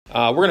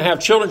We're going to have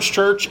Children's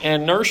Church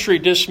and Nursery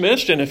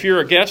dismissed, and if you're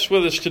a guest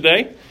with us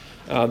today,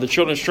 the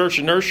Children's Church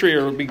and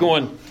Nursery will be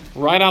going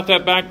right out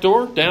that back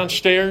door,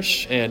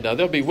 downstairs, and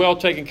they'll be well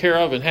taken care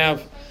of and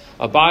have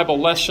a Bible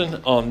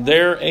lesson on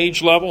their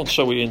age level, and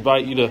so we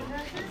invite you to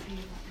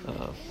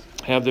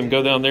have them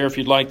go down there if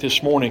you'd like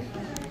this morning.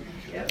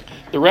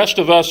 The rest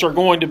of us are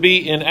going to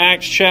be in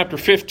Acts chapter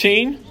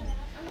 15,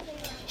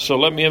 so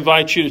let me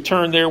invite you to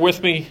turn there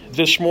with me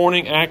this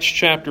morning, Acts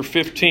chapter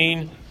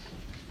 15.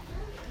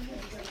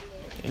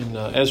 And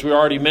as we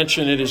already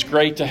mentioned, it is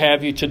great to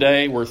have you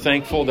today. We're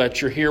thankful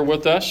that you're here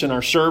with us in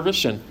our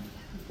service, and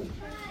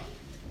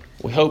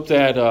we hope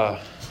that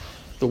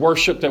the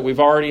worship that we've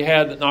already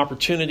had an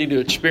opportunity to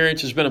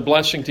experience has been a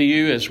blessing to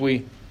you as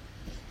we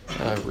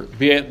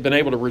been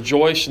able to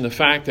rejoice in the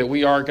fact that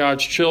we are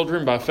God's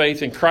children by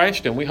faith in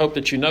Christ, and we hope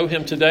that you know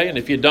Him today. And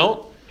if you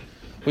don't,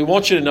 we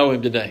want you to know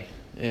Him today.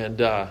 And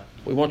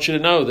we want you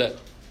to know that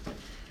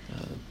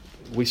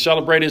we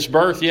celebrate His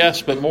birth,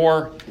 yes, but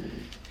more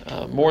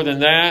than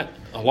that,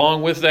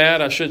 along with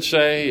that, I should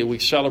say, we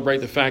celebrate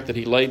the fact that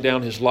He laid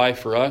down His life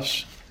for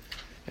us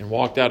and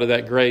walked out of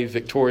that grave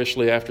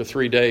victoriously after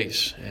 3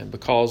 days. And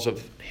because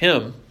of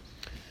Him,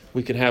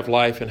 we can have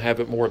life and have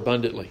it more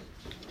abundantly.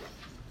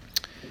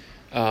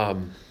 I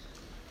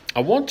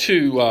want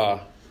to,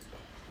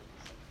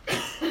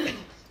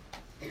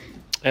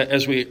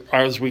 as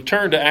we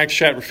turn to Acts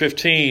chapter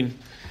 15,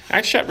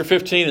 Acts chapter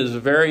 15 is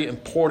a very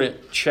important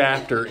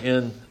chapter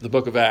in the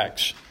book of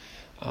Acts.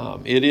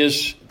 It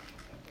is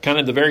kind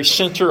of the very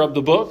center of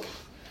the book,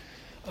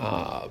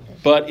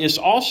 but it's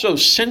also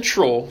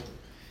central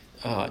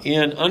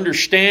in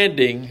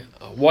understanding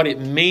what it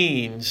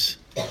means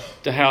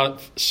to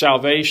have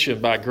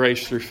salvation by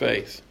grace through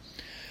faith.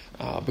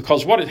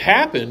 Because what had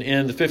happened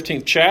in the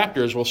 15th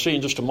chapter, as we'll see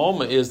in just a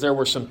moment, is there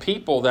were some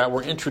people that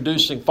were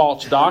introducing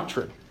false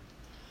doctrine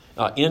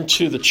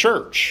into the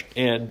church,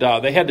 and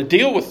they had to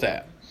deal with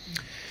that.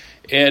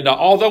 And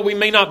although we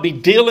may not be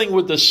dealing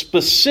with the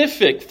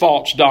specific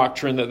false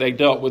doctrine that they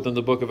dealt with in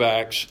the book of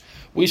Acts,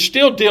 we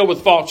still deal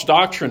with false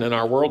doctrine in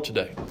our world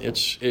today.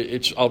 It's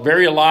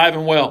very alive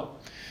and well.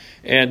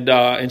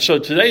 And so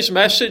today's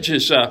message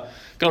is going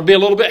to be a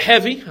little bit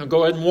heavy. I'll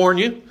go ahead and warn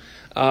you,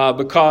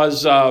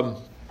 because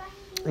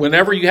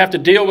whenever you have to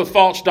deal with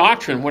false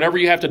doctrine, whenever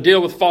you have to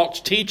deal with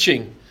false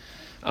teaching,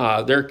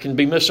 there can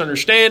be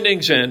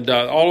misunderstandings and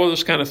all of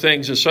those kind of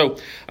things. And so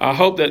I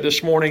hope that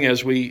this morning,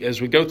 as we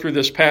go through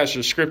this passage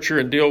of Scripture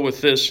and deal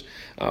with this,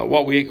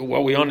 what we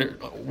want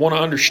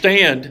to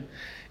understand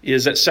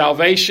is that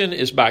salvation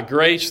is by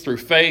grace through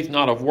faith,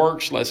 not of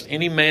works, lest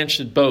any man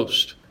should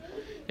boast.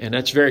 And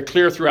that's very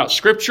clear throughout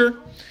Scripture.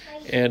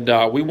 And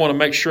we want to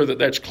make sure that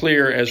that's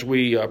clear as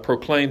we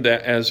proclaim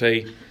that as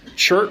a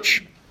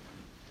church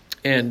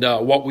and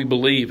what we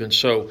believe. And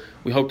so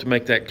we hope to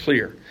make that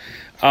clear.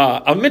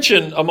 I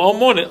mentioned a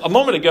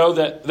moment ago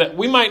that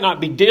we might not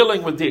be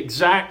dealing with the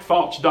exact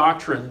false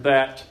doctrine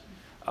that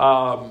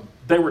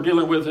they were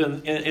dealing with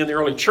in the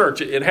early church.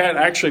 It had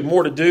actually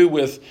more to do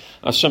with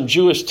some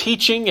Jewish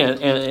teaching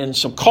and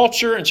some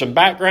culture and some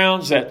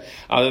backgrounds that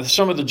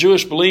some of the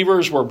Jewish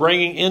believers were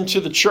bringing into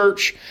the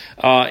church.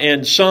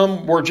 And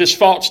some were just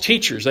false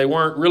teachers. They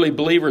weren't really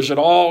believers at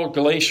all.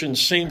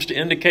 Galatians seems to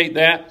indicate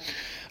that.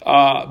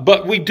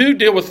 But we do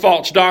deal with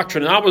false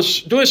doctrine. And I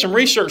was doing some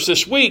research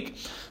this week,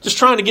 just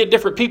trying to get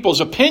different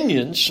people's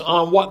opinions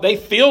on what they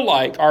feel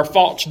like are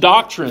false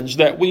doctrines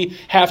that we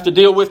have to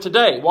deal with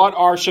today. What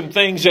are some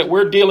things that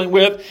we're dealing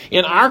with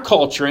in our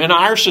culture, in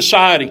our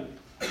society?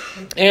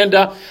 And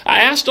I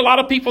asked a lot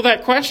of people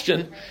that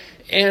question,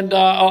 and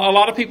a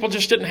lot of people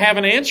just didn't have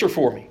an answer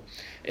for me.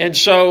 And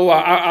so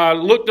I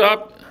looked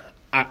up.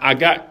 I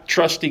got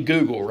trusty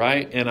Google,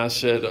 right? And I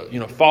said,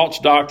 false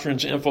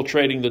doctrines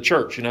infiltrating the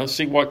church,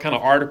 see what kind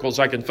of articles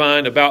I can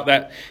find about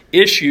that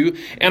issue.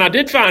 And I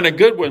did find a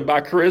good one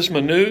by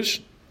Charisma News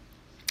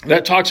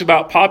that talks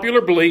about popular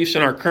beliefs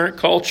in our current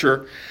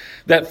culture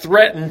that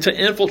threaten to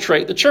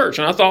infiltrate the church.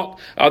 And I thought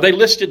they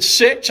listed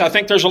 6. I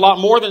think there's a lot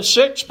more than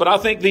 6, but I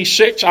think these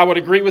 6, I would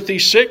agree with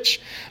these 6.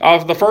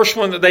 The first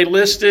one that they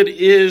listed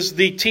is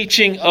the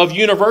teaching of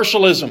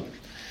universalism.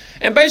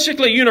 And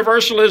basically,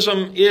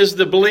 universalism is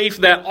the belief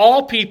that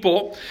all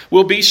people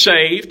will be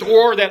saved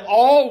or that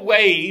all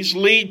ways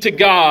lead to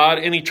God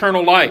and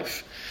eternal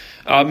life.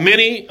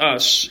 Many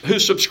who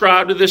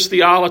subscribe to this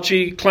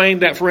theology claim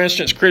that, for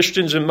instance,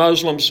 Christians and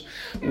Muslims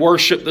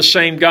worship the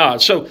same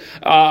God. So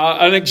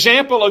an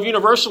example of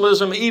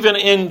universalism, even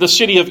in the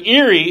city of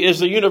Erie, is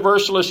the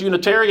Universalist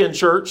Unitarian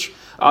Church.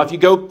 If you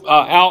go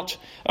out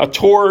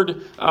toward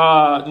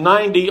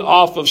 90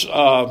 off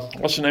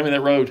of, what's the name of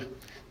that road?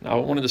 I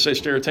wanted to say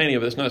Steratania,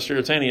 but it's not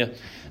Steratania.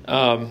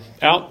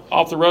 Out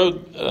off the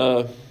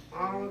road.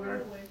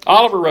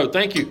 Oliver Road,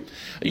 thank you.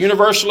 A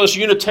Universalist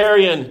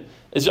Unitarian.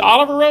 Is it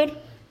Oliver Road?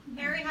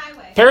 Perry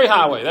Highway. Perry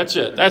Highway, that's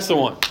it. That's the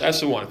one. That's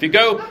the one. If you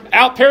go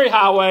out Perry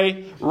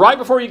Highway, right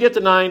before you get to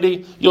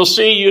 90, you'll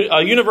see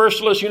a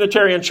Universalist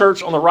Unitarian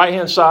Church on the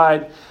right-hand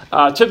side.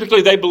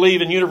 Typically, they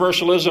believe in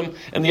universalism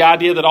and the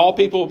idea that all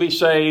people will be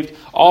saved,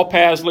 all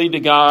paths lead to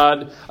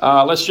God.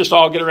 Let's just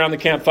all get around the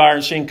campfire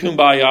and sing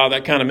Kumbaya,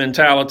 that kind of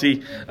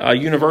mentality,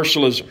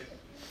 universalism.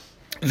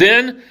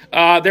 Then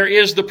there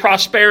is the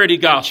prosperity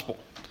gospel.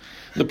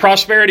 The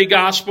prosperity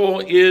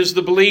gospel is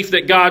the belief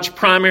that God's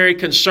primary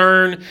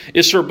concern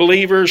is for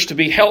believers to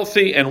be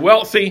healthy and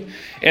wealthy.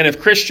 And if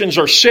Christians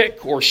are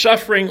sick or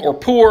suffering or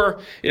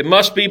poor, it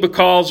must be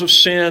because of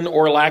sin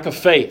or lack of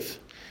faith.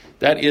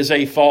 That is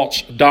a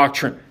false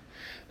doctrine.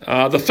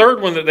 The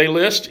third one that they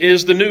list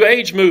is the New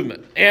Age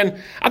movement.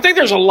 And I think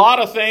there's a lot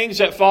of things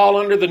that fall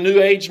under the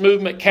New Age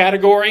movement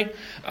category.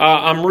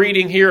 I'm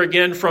reading here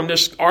again from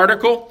this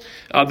article.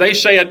 They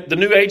say the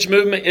New Age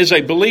movement is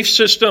a belief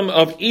system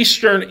of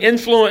Eastern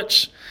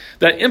influence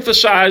that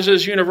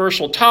emphasizes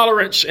universal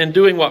tolerance and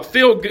doing what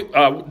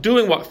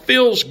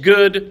feels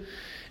good.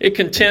 It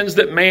contends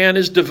that man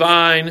is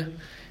divine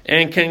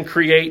and can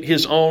create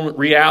his own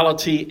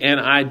reality and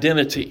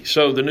identity.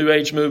 So the New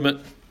Age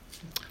movement,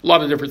 a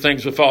lot of different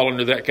things would fall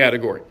under that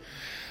category.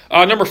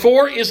 Number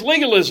 4 is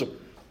legalism.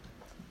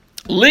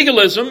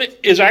 Legalism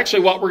is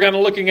actually what we're going to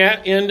be looking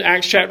at in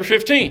Acts chapter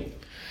 15.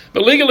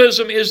 But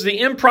legalism is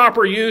the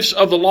improper use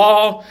of the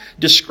law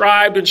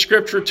described in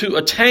Scripture to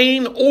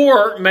attain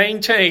or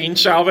maintain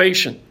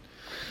salvation.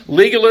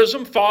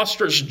 Legalism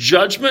fosters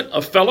judgment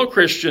of fellow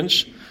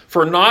Christians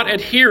for not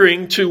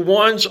adhering to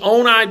one's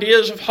own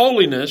ideas of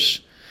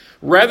holiness,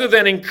 rather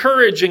than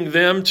encouraging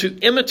them to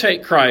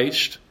imitate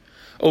Christ,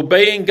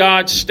 obeying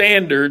God's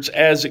standards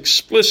as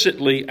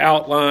explicitly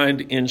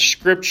outlined in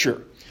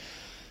Scripture.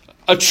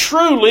 A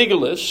true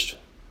legalist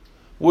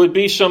would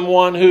be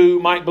someone who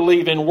might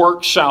believe in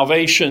works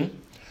salvation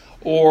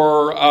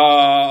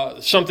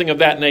or something of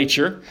that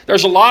nature.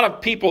 There's a lot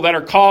of people that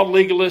are called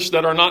legalists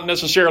that are not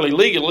necessarily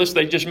legalists.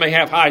 They just may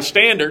have high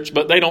standards,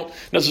 but they don't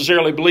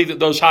necessarily believe that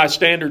those high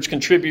standards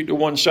contribute to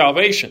one's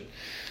salvation.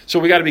 So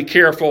we got to be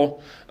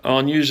careful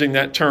on using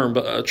that term.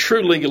 But a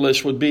true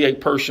legalist would be a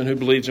person who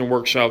believes in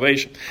works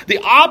salvation. The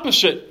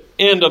opposite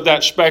end of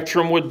that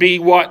spectrum would be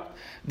what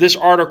this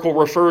article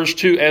refers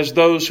to as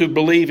those who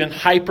believe in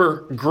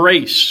hyper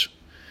grace.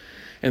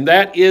 And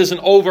that is an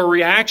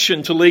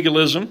overreaction to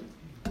legalism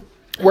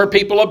where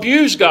people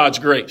abuse God's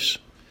grace.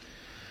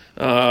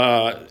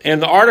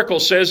 And the article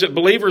says that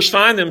believers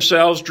find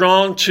themselves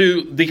drawn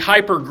to the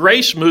hyper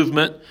grace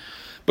movement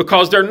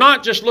because they're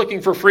not just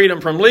looking for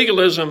freedom from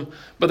legalism,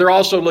 but they're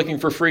also looking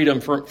for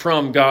freedom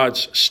from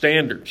God's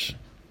standards.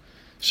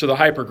 So the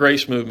hyper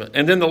grace movement.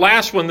 And then the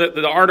last one that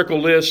the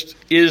article lists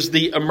is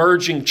the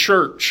emerging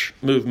church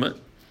movement.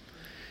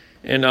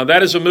 And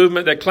that is a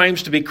movement that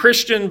claims to be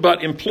Christian,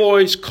 but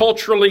employs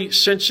culturally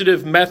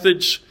sensitive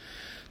methods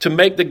to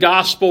make the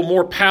gospel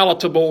more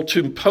palatable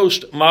to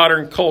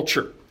postmodern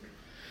culture.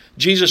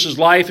 Jesus'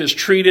 life is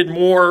treated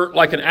more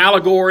like an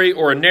allegory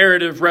or a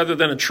narrative rather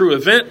than a true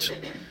event.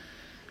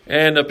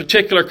 And a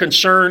particular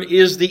concern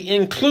is the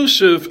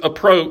inclusive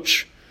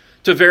approach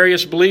to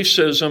various belief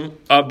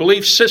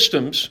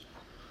systems,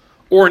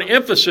 or an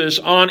emphasis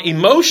on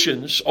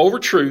emotions over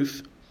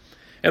truth,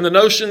 and the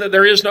notion that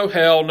there is no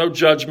hell, no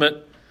judgment,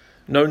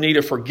 no need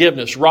of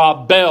forgiveness.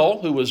 Rob Bell,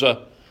 who was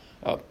a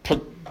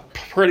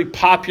pretty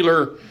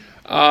popular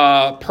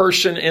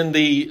person in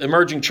the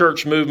emerging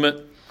church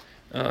movement,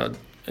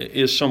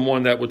 is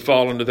someone that would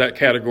fall into that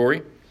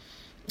category.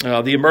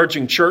 The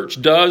emerging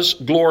church does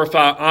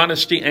glorify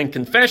honesty and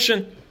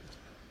confession,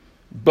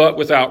 but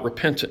without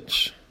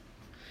repentance.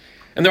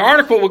 And the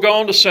article will go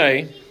on to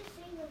say,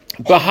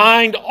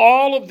 behind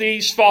all of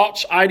these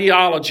false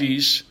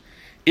ideologies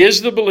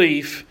is the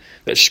belief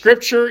that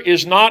Scripture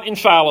is not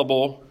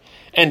infallible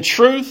and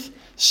truth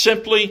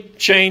simply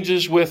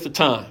changes with the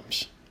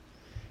times.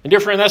 And dear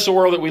friend, that's the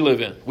world that we live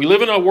in. We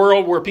live in a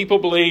world where people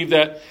believe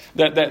that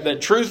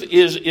truth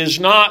is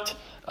not.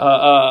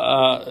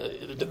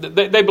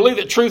 They believe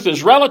that truth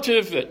is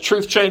relative, that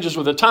truth changes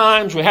with the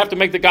times. We have to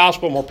make the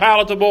gospel more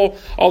palatable,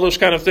 all those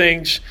kind of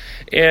things.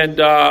 And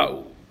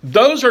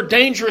those are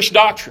dangerous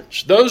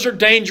doctrines. Those are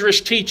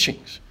dangerous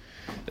teachings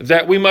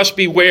that we must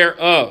beware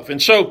of.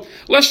 And so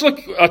let's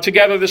look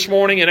together this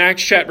morning in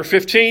Acts chapter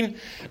 15.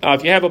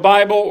 If you have a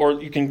Bible,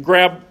 or you can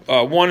grab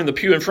one in the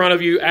pew in front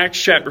of you,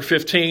 Acts chapter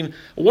 15.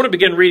 I want to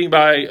begin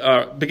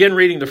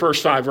reading the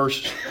first 5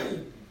 verses.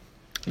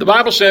 The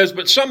Bible says,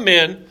 "But some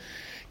men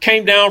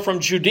came down from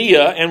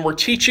Judea and were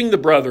teaching the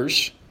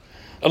brothers,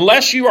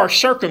 unless you are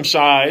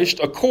circumcised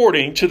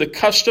according to the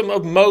custom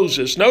of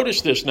Moses,"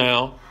 notice this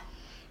now,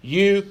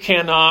 "you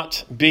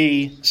cannot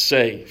be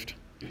saved."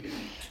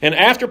 And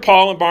after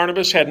Paul and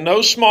Barnabas had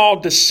no small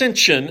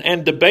dissension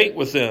and debate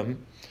with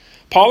them,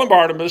 Paul and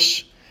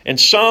Barnabas and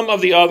some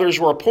of the others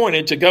were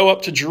appointed to go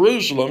up to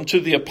Jerusalem to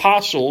the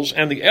apostles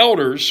and the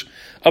elders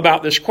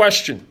about this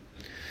question.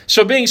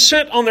 So being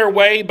sent on their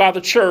way by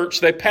the church,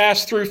 they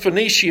passed through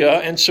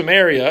Phoenicia and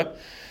Samaria,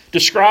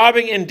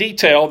 describing in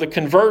detail the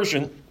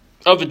conversion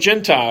of the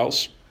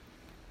Gentiles,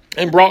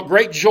 and brought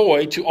great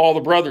joy to all the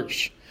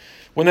brothers.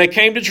 When they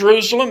came to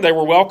Jerusalem, they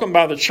were welcomed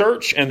by the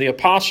church and the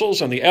apostles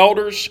and the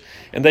elders,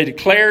 and they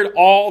declared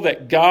all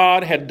that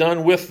God had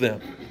done with them.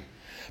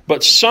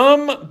 But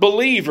some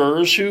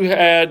believers who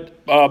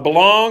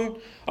belonged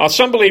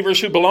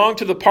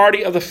to the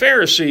party of the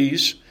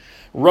Pharisees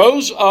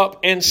rose up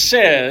and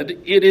said,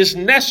 it is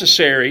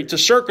necessary to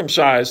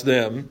circumcise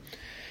them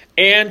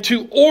and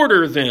to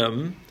order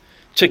them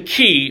to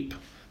keep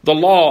the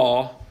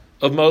law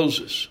of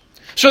Moses.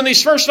 So in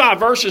these first 5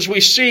 verses,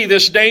 we see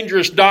this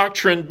dangerous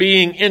doctrine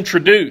being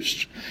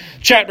introduced.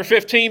 Chapter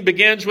 15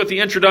 begins with the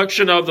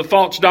introduction of the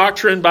false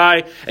doctrine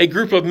by a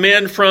group of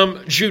men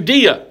from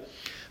Judea.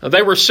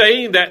 They were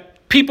saying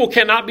that people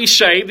cannot be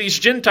saved. These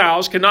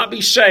Gentiles cannot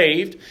be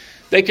saved.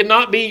 They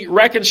cannot be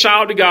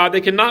reconciled to God.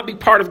 They cannot be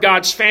part of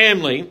God's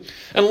family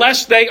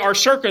unless they are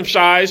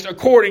circumcised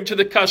according to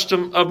the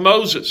custom of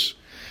Moses.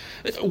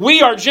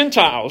 We are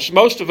Gentiles,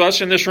 most of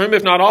us in this room,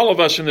 if not all of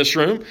us in this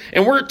room,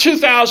 and we're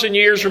 2,000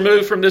 years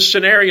removed from this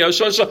scenario.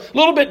 So it's a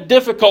little bit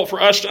difficult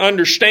for us to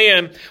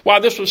understand why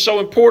this was so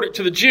important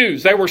to the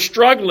Jews. They were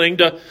struggling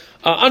to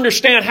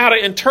understand how to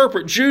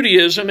interpret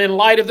Judaism in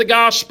light of the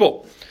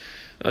gospel.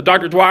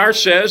 Dr. Dwyer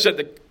says that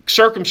the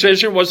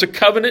circumcision was a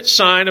covenant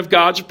sign of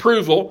God's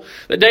approval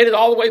that dated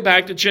all the way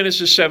back to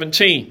Genesis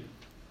 17.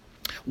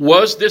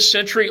 Was this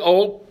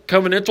century-old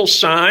covenantal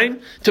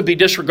sign to be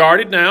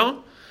disregarded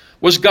now?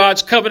 Was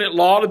God's covenant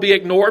law to be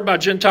ignored by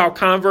Gentile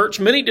converts?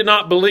 Many did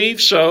not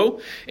believe so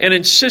and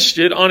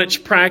insisted on its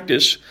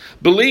practice,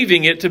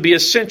 believing it to be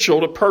essential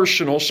to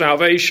personal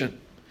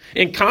salvation.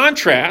 In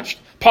contrast,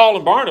 Paul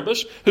and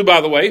Barnabas, who,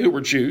 by the way, who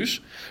were Jews,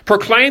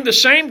 proclaimed the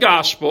same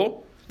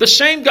gospel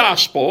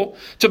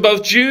to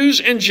both Jews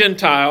and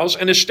Gentiles,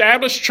 and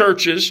established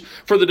churches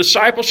for the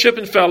discipleship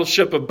and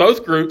fellowship of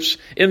both groups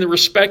in the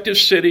respective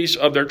cities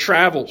of their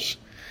travels.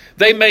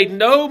 They made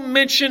no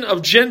mention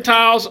of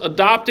Gentiles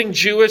adopting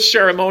Jewish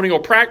ceremonial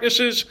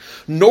practices,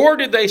 nor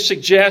did they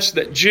suggest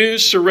that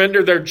Jews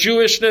surrender their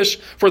Jewishness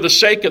for the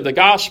sake of the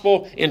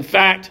gospel. In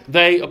fact,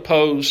 they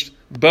opposed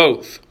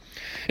both.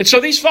 And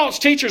so these false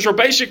teachers are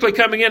basically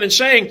coming in and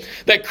saying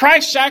that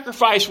Christ's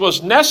sacrifice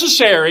was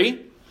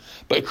necessary,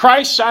 but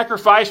Christ's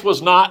sacrifice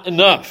was not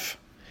enough.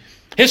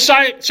 His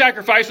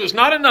sacrifice was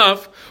not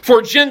enough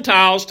for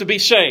Gentiles to be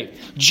saved.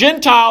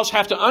 Gentiles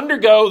have to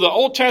undergo the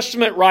Old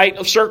Testament rite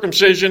of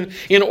circumcision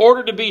in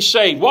order to be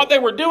saved. What they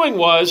were doing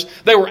was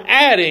they were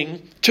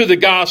adding to the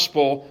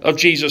gospel of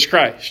Jesus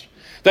Christ.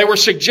 They were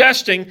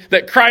suggesting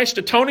that Christ's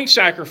atoning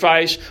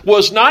sacrifice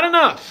was not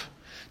enough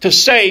to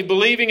save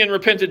believing and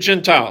repentant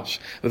Gentiles.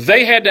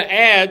 They had to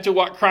add to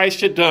what Christ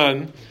had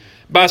done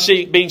by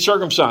being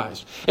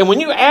circumcised. And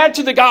when you add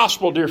to the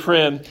gospel, dear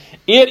friend,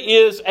 it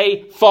is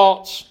a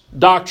false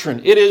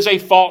doctrine. It is a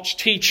false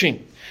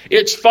teaching.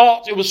 It's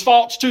false. It was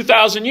false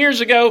 2,000 years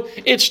ago.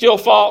 It's still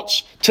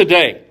false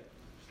today.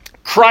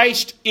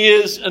 Christ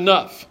is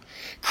enough.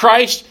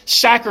 Christ's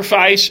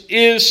sacrifice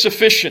is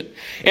sufficient.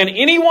 And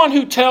anyone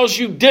who tells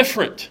you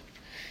different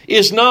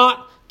is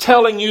not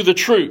telling you the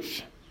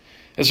truth.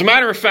 As a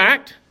matter of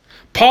fact,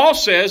 Paul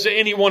says that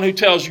anyone who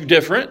tells you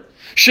different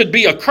should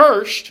be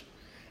accursed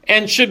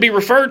and should be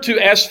referred to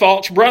as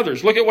false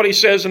brothers. Look at what he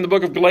says in the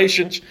book of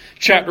Galatians,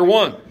 chapter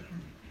 1.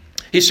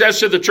 He says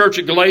to the church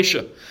at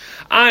Galatia,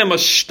 I am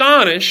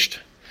astonished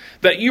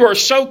that you are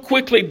so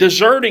quickly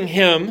deserting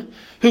him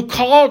who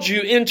called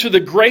you into the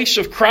grace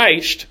of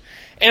Christ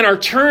and are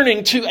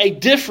turning to a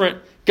different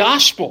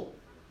gospel.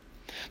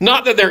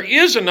 Not that there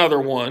is another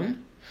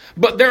one,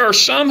 but there are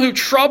some who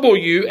trouble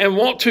you and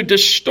want to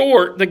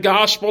distort the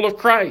gospel of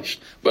Christ.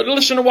 But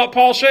listen to what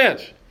Paul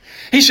says.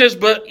 He says,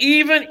 but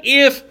even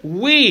if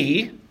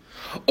we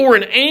or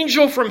an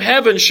angel from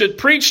heaven should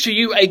preach to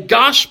you a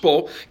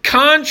gospel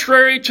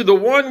contrary to the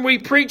one we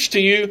preach to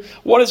you,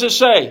 what does it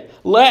say?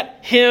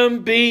 Let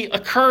him be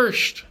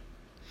accursed.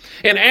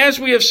 And as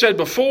we have said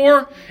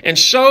before, and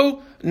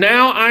so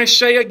now I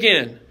say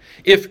again,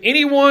 if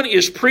anyone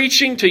is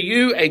preaching to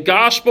you a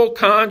gospel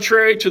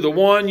contrary to the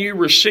one you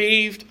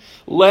received,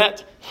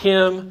 let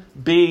him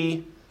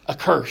be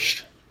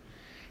accursed.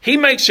 He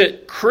makes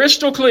it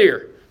crystal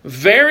clear,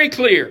 very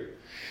clear,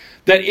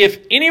 that if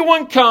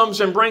anyone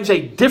comes and brings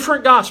a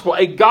different gospel,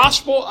 a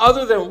gospel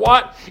other than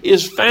what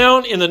is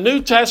found in the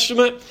New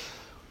Testament,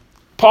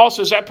 Paul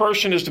says that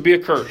person is to be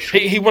accursed.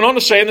 He went on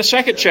to say in the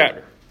second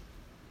chapter.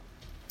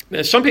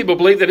 Now, some people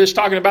believe that it's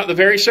talking about the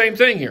very same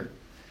thing here.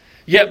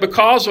 Yet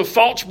because of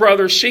false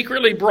brothers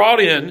secretly brought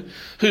in,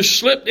 who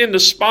slipped in to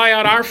spy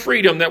out our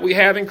freedom that we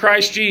have in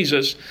Christ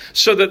Jesus,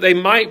 so that they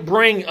might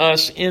bring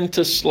us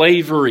into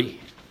slavery.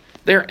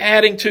 They're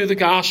adding to the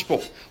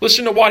gospel.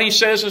 Listen to what he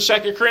says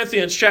in 2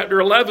 Corinthians chapter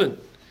 11.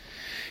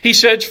 He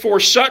says, for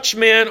such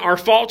men are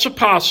false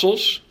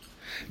apostles,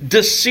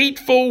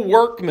 deceitful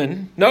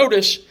workmen,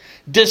 notice,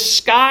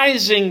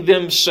 disguising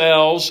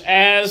themselves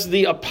as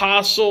the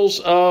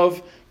apostles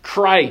of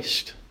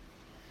Christ.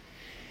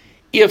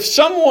 If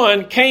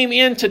someone came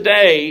in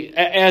today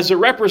as a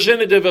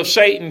representative of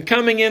Satan,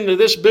 coming into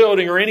this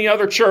building or any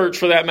other church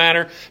for that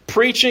matter,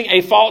 preaching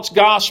a false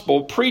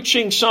gospel,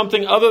 preaching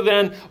something other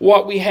than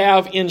what we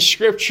have in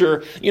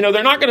Scripture,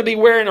 they're not going to be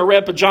wearing a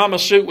red pajama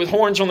suit with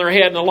horns on their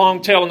head and a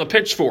long tail and a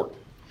pitchfork.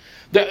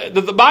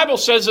 The Bible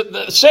says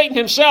that Satan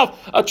himself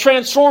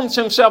transforms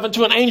himself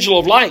into an angel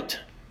of light.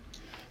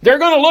 They're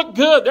going to look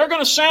good. They're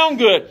going to sound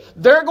good.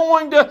 They're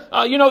going to,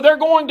 they're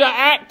going to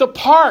act the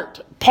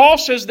part. Paul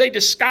says they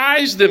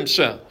disguise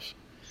themselves.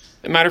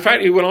 As a matter of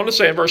fact, he went on to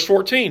say in verse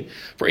 14,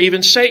 for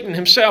even Satan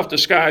himself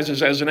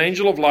disguises as an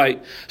angel of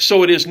light.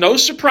 So it is no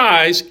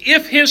surprise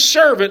if his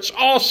servants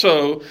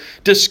also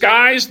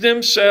disguise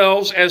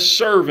themselves as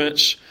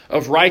servants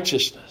of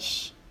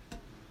righteousness.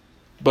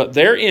 But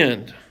their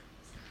end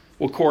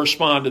will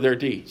correspond to their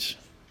deeds.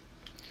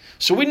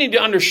 So we need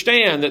to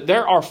understand that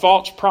there are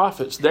false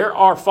prophets. There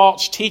are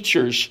false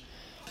teachers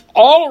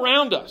all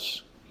around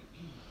us.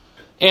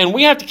 And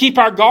we have to keep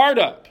our guard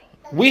up.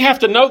 We have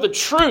to know the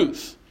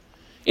truth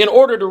in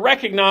order to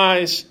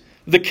recognize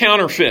the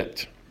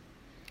counterfeit.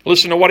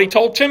 Listen to what he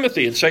told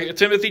Timothy in 2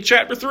 Timothy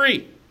chapter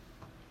 3.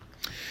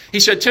 He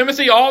said,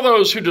 Timothy, all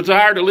those who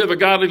desire to live a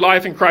godly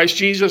life in Christ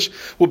Jesus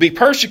will be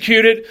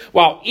persecuted,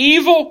 while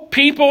evil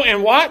people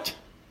and what?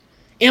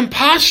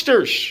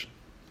 Imposters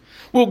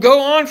will go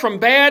on from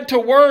bad to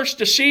worse,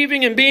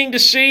 deceiving and being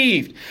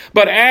deceived.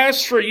 But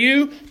as for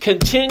you,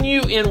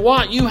 continue in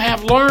what you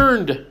have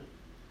learned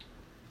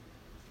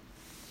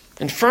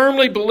and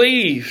firmly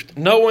believed,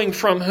 knowing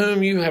from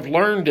whom you have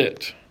learned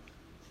it.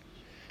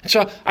 And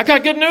so I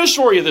got good news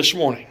for you this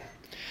morning.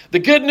 The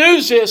good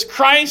news is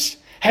Christ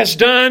has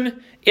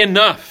done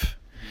enough.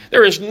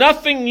 There is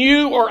nothing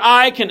you or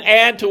I can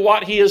add to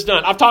what He has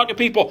done. I've talked to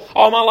people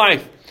all my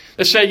life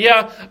that say,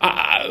 yeah,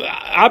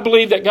 I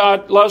believe that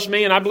God loves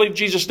me and I believe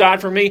Jesus died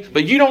for me,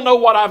 but you don't know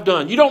what I've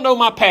done. You don't know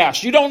my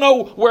past. You don't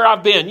know where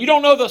I've been. You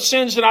don't know the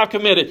sins that I've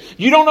committed.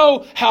 You don't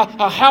know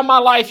how my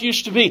life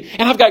used to be.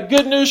 And I've got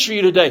good news for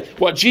you today.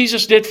 What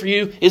Jesus did for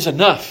you is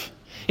enough.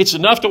 It's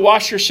enough to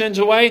wash your sins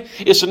away.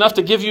 It's enough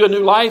to give you a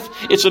new life.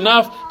 It's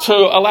enough to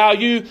allow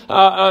you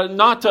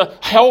not to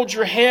hold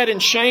your head in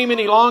shame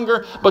any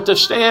longer, but to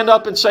stand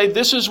up and say,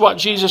 this is what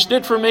Jesus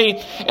did for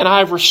me, and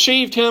I've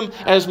received Him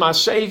as my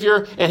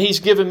Savior, and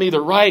He's given me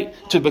the right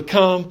to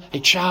become a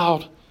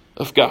child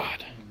of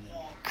God.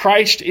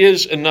 Christ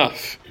is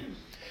enough.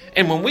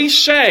 And when we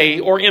say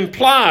or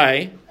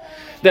imply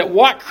that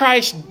what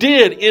Christ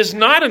did is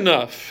not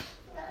enough,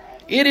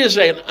 it is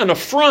an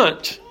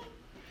affront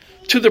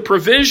to the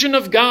provision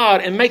of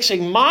God and makes a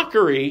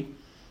mockery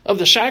of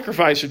the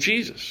sacrifice of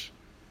Jesus.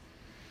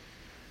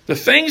 The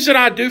things that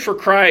I do for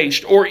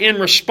Christ or in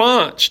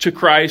response to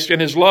Christ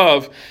and His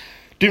love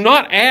do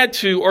not add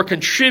to or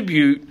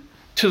contribute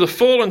to the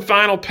full and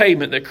final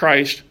payment that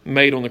Christ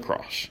made on the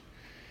cross.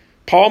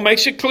 Paul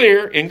makes it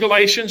clear in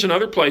Galatians and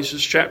other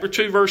places, chapter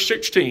 2, verse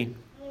 16.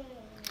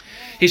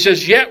 He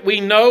says, yet we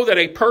know that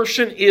a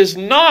person is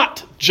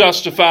not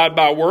justified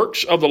by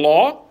works of the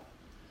law,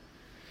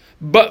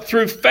 but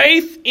through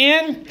faith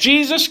in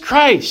Jesus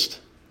Christ.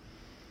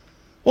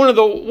 One of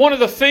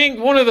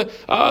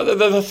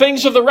the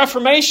things of the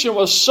Reformation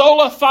was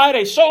sola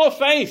fide, sola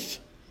faith.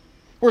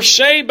 We're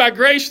saved by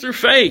grace through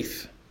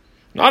faith,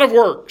 not of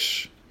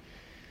works.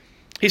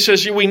 He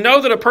says, we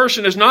know that a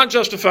person is not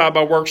justified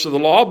by works of the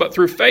law, but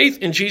through faith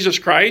in Jesus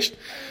Christ.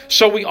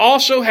 So we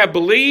also have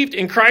believed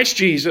in Christ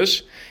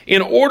Jesus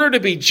in order to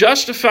be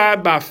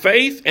justified by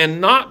faith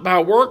and not by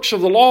works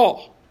of the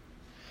law.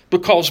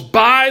 Because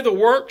by the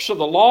works of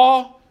the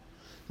law,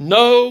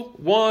 no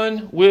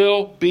one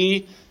will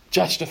be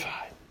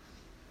justified.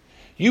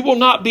 You will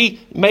not be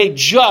made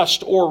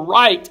just or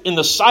right in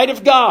the sight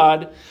of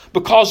God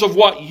because of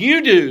what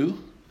you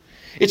do.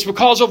 It's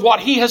because of what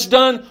He has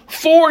done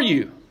for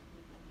you.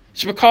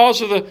 It's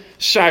because of the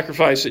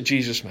sacrifice that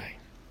Jesus made.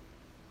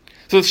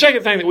 So the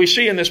second thing that we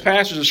see in this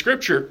passage of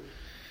Scripture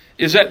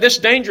is that this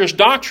dangerous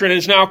doctrine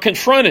is now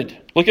confronted.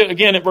 Look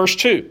again at verse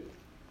 2.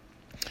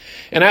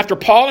 And after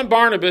Paul and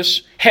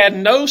Barnabas had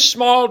no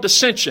small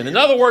dissension. In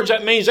other words,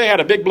 that means they had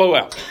a big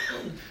blowout.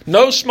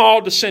 No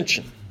small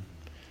dissension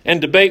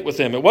and debate with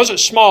them. It wasn't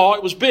small,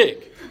 it was big.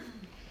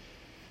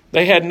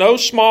 They had no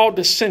small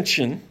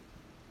dissension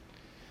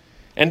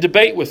and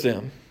debate with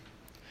them.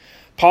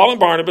 Paul and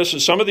Barnabas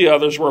and some of the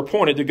others were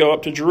appointed to go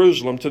up to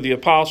Jerusalem to the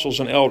apostles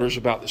and elders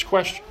about this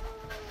question.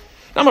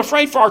 Now, I'm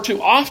afraid far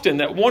too often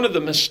that one of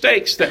the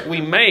mistakes that we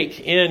make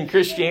in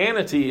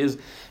Christianity is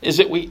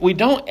that we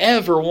don't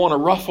ever want to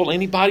ruffle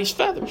anybody's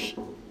feathers.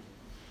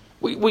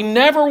 We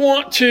never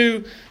want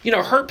to,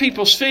 hurt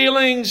people's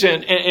feelings,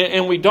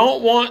 and we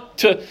don't want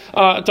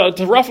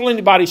to ruffle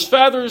anybody's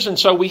feathers. And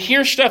so we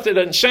hear stuff that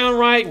doesn't sound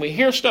right, and we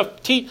hear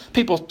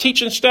people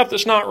teaching stuff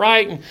that's not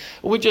right, and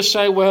we just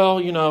say, well,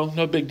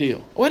 no big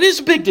deal. Well, it is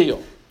a big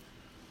deal.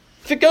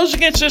 If it goes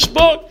against this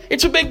book,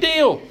 it's a big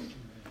deal.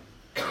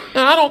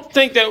 Now, I don't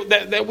think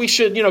that we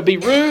should, be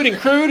rude and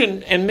crude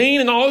and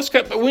mean and all this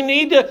stuff, but we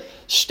need to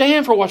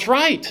stand for what's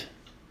right.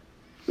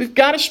 We've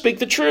got to speak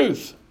the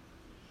truth.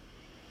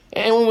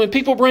 And when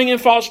people bring in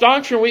false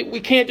doctrine, we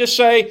can't just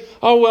say,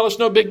 oh, well, it's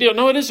no big deal.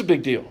 No, it is a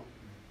big deal.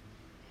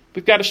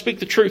 We've got to speak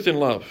the truth in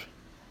love.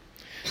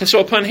 And so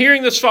upon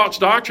hearing this false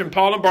doctrine,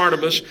 Paul and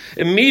Barnabas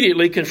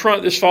immediately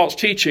confront this false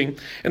teaching.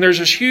 And there's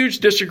this huge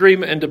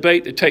disagreement and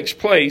debate that takes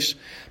place,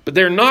 but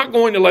they're not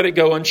going to let it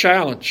go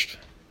unchallenged.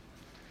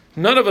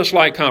 None of us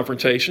like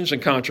confrontations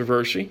and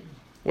controversy.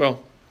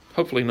 Well,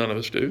 hopefully none of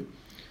us do.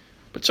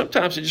 But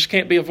sometimes it just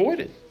can't be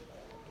avoided.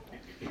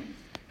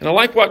 And I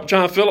like what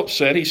John Phillips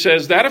said. He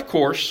says that, of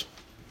course,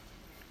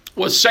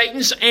 was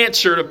Satan's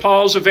answer to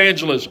Paul's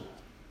evangelism.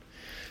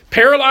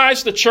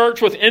 Paralyze the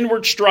church with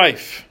inward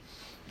strife.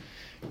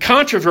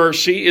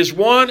 Controversy is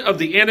one of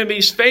the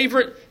enemy's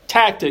favorite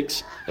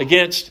tactics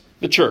against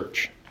the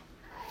church.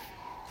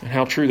 And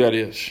how true that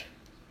is.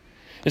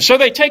 And so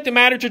they take the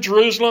matter to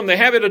Jerusalem. They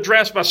have it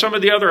addressed by some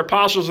of the other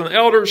apostles and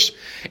elders.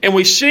 And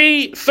we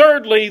see,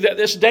 thirdly, that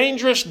this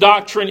dangerous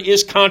doctrine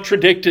is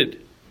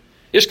contradicted.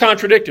 It's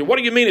contradicted. What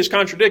do you mean it's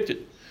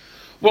contradicted?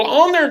 Well,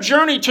 on their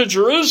journey to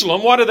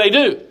Jerusalem, what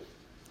do?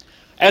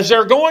 As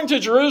they're going to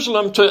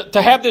Jerusalem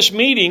to have this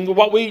meeting,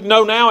 what we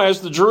know now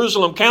as the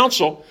Jerusalem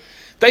Council,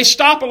 they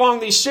stop along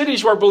these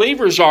cities where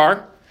believers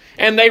are,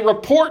 and they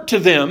report to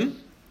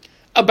them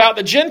about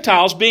the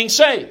Gentiles being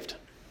saved.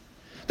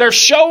 They're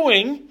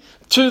showing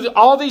to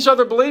all these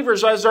other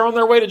believers as they're on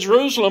their way to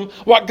Jerusalem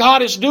what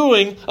God is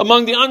doing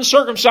among the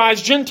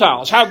uncircumcised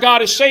Gentiles, how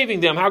God is saving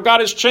them, how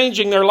God is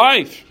changing their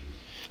life.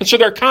 And so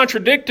they're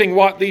contradicting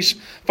what these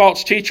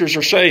false teachers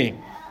are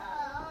saying.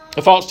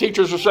 The false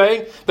teachers are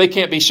saying they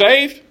can't be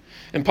saved.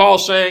 And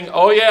Paul's saying,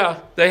 oh yeah,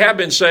 they have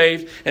been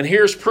saved. And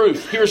here's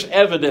proof. Here's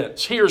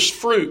evidence. Here's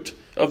fruit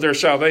of their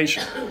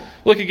salvation.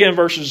 Look again,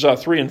 verses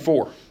 3 and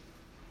 4.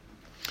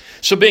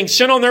 So being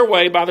sent on their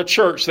way by the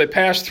church, they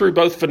passed through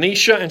both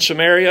Phoenicia and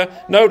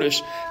Samaria,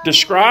 notice,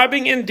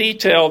 describing in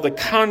detail the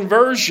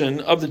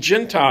conversion of the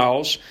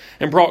Gentiles,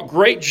 and brought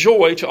great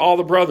joy to all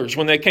the brothers.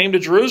 When they came to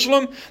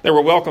Jerusalem, they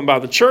were welcomed by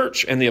the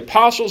church and the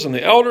apostles and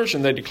the elders,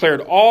 and they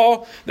declared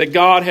all that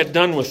God had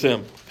done with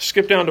them.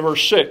 Skip down to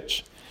verse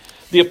 6.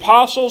 The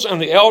apostles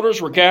and the elders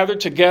were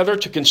gathered together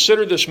to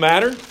consider this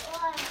matter,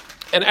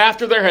 and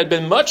after there had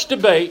been much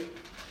debate,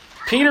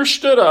 Peter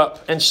stood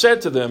up and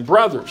said to them,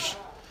 "Brothers,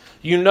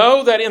 you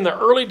know that in the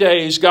early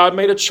days God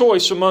made a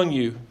choice among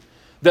you,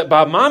 that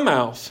by my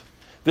mouth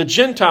the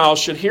Gentiles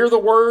should hear the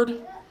word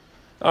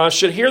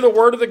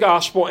of the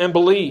gospel and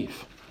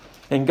believe.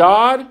 And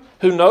God,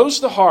 who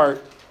knows the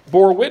heart,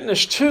 bore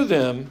witness to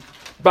them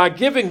by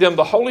giving them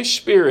the Holy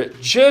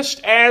Spirit,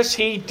 just as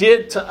He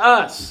did to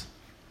us."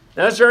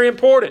 Now, that's very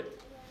important.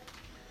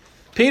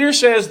 Peter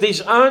says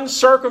these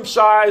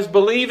uncircumcised,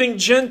 believing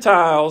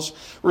Gentiles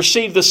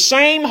received the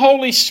same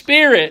Holy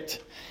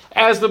Spirit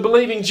as the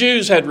believing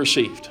Jews had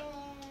received.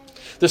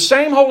 The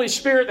same Holy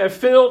Spirit that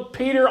filled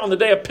Peter on the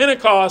day of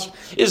Pentecost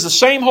is the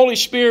same Holy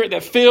Spirit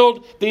that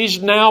filled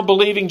these now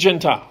believing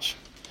Gentiles.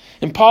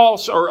 And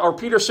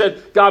Peter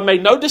said God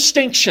made no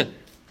distinction.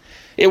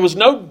 It was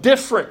no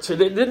difference. It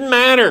didn't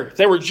matter if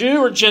they were Jew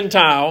or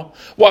Gentile.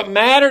 What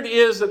mattered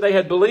is that they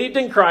had believed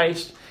in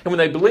Christ. And when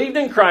they believed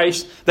in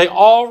Christ, they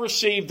all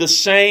received the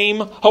same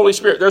Holy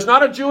Spirit. There's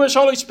not a Jewish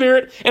Holy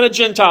Spirit and a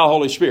Gentile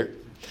Holy Spirit.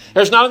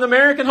 There's not an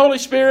American Holy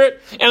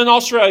Spirit and an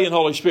Australian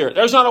Holy Spirit.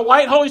 There's not a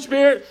white Holy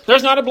Spirit.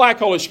 There's not a black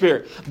Holy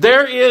Spirit.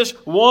 There is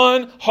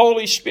one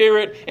Holy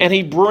Spirit, and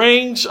He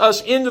brings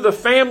us into the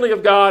family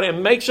of God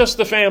and makes us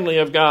the family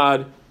of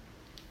God.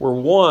 We're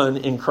one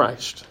in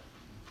Christ.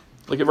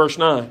 Look at verse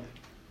 9.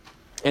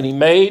 And He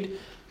made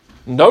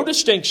no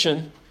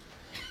distinction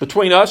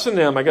between us and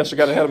them. I guess I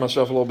got ahead of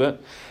myself a little bit.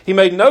 He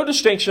made no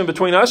distinction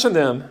between us and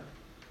them,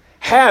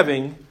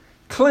 having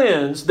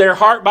cleansed their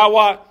heart by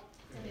what?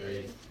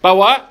 Faith. By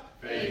what?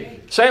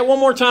 Faith. Say it one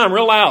more time,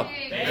 real loud.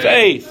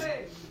 Faith.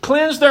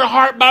 Cleanse their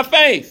heart by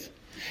faith.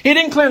 He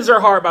didn't cleanse their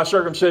heart by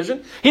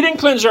circumcision. He didn't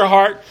cleanse their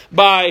heart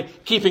by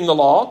keeping the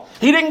law.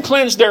 He didn't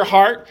cleanse their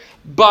heart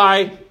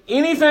by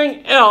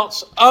anything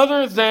else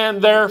other than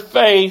their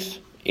faith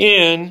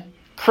in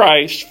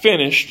Christ's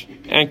finished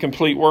and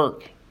complete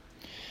work.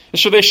 And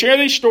so they share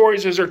these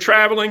stories as they're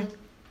traveling.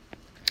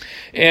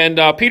 And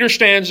Peter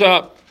stands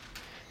up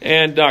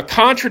and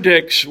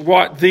contradicts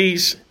what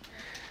these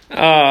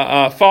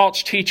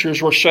false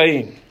teachers were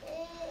saying.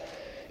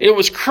 It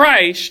was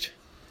Christ,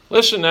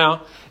 listen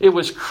now, it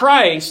was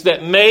Christ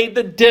that made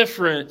the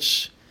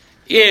difference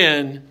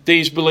in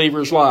these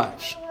believers'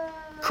 lives.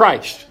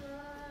 Christ.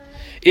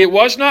 It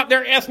was not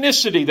their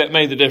ethnicity that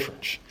made the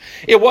difference.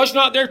 It was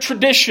not their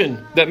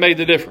tradition that made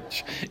the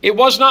difference. It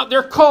was not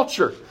their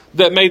culture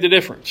that made the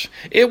difference.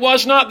 It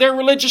was not their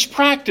religious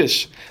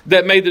practice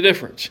that made the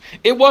difference.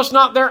 It was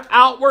not their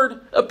outward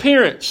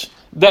appearance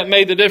that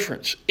made the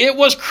difference. It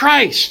was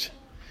Christ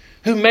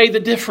who made the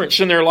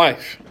difference in their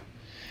life.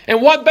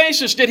 And what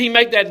basis did He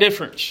make that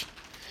difference?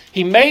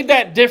 He made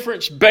that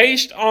difference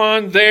based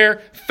on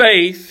their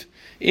faith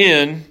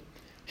in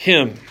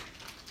Him.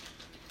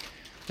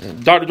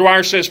 Dr.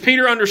 Dwyer says,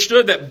 Peter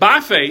understood that by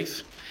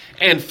faith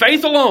and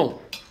faith alone,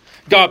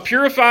 God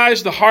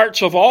purifies the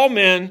hearts of all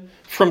men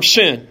from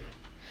sin.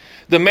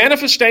 The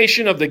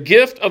manifestation of the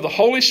gift of the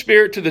Holy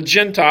Spirit to the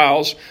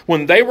Gentiles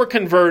when they were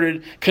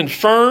converted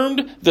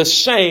confirmed the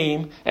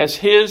same as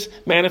His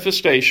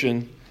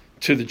manifestation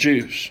to the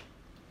Jews.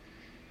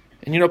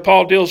 And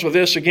Paul deals with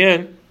this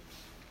again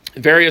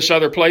in various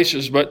other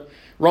places, but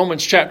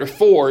Romans chapter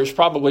 4 is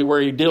probably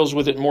where he deals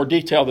with it in more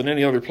detail than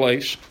any other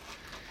place.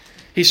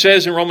 He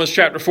says in Romans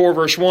chapter 4,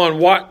 verse 1,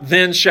 what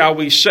then shall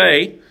we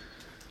say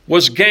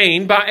was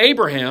gained by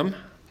Abraham,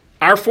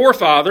 our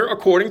forefather,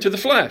 according to the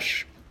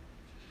flesh?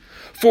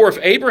 For if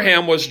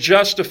Abraham was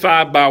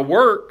justified by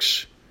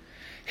works,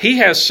 he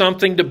has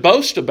something to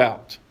boast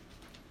about,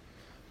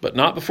 but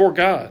not before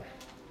God.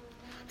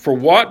 For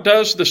what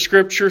does the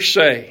Scripture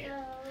say?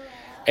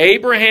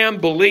 Abraham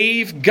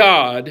believed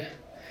God,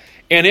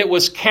 and it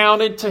was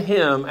counted to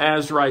him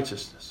as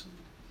righteousness.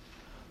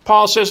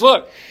 Paul says,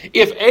 look,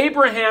 if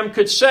Abraham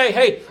could say,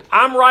 hey,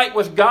 I'm right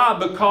with God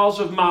because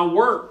of my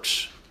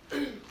works,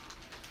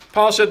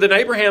 Paul said that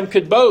Abraham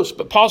could boast,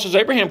 but Paul says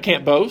Abraham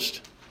can't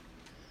boast.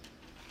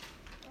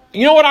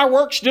 You know what our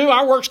works do?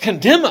 Our works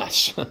condemn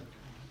us.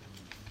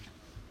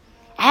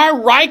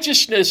 Our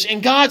righteousness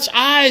in God's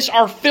eyes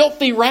are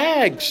filthy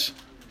rags.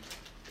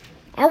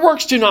 Our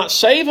works do not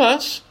save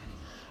us.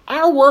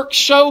 Our works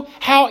show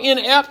how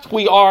inept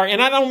we are.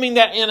 And I don't mean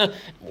that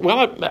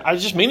I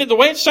just mean it the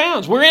way it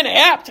sounds. We're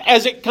inept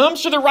as it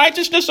comes to the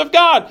righteousness of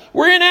God.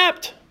 We're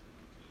inept.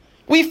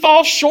 We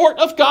fall short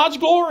of God's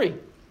glory.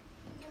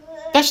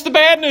 That's the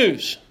bad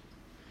news.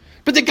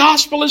 But the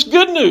gospel is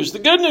good news. The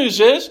good news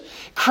is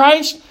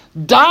Christ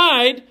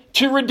died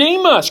to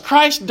redeem us.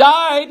 Christ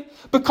died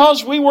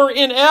because we were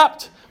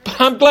inept.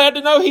 But I'm glad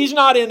to know He's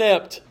not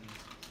inept.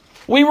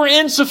 We were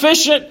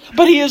insufficient,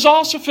 but He is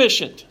all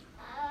sufficient.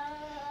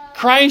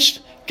 Christ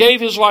gave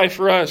His life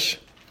for us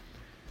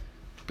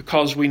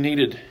because we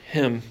needed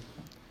Him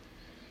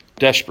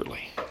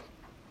desperately.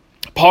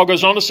 Paul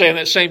goes on to say in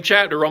that same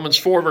chapter, Romans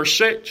 4, verse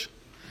 6,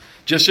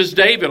 just as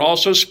David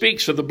also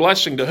speaks of the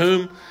blessing to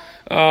whom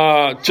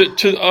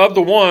of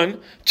the one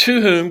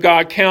to whom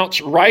God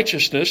counts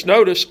righteousness,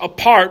 notice,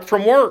 apart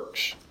from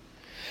works.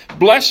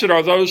 Blessed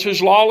are those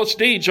whose lawless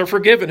deeds are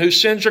forgiven, whose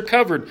sins are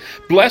covered.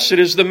 Blessed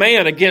is the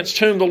man against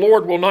whom the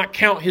Lord will not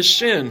count his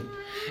sin.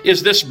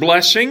 Is this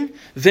blessing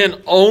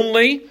then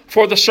only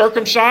for the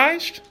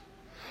circumcised,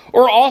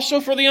 or also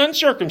for the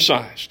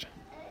uncircumcised?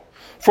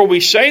 For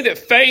we say that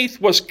faith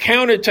was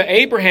counted to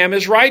Abraham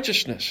as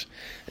righteousness.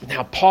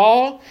 Now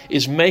Paul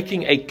is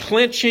making a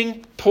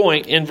clinching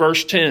point in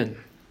verse 10.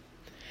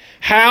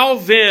 How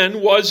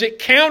then was it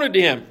counted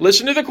to him?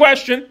 Listen to the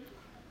question.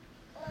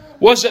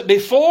 Was it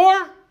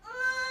before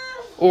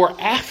or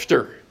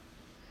after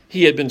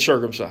he had been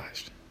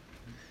circumcised?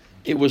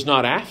 It was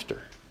not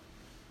after.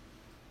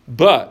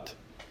 But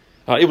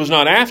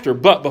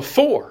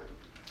before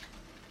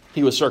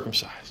he was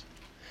circumcised.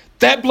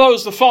 That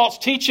blows the false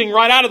teaching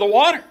right out of the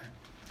water.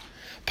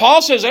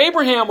 Paul says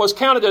Abraham was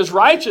counted as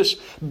righteous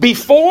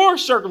before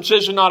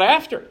circumcision, not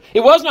after. It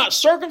was not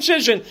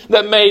circumcision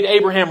that made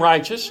Abraham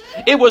righteous.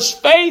 It was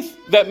faith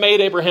that made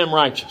Abraham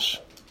righteous.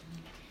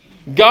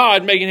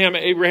 God making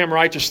Abraham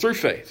righteous through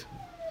faith.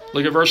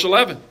 Look at verse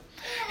 11.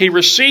 He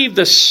received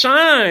the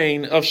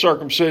sign of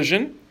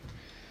circumcision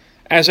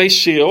as a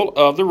seal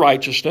of the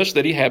righteousness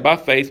that he had by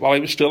faith while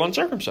he was still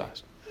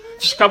uncircumcised.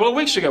 Just a couple of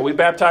weeks ago, we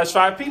baptized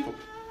 5 people.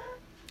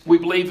 We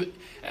believe,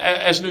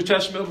 as New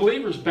Testament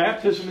believers,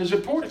 baptism is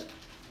important.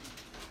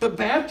 But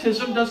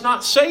baptism does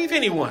not save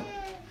anyone.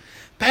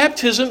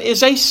 Baptism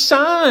is a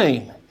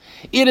sign.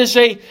 It is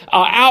an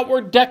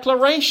outward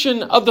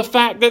declaration of the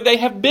fact that they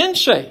have been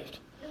saved.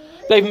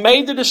 They've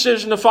made the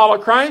decision to follow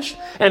Christ,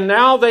 and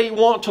now they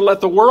want to let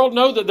the world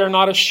know that they're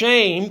not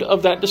ashamed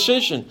of that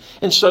decision.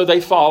 And so they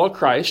follow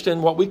Christ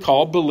in what we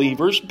call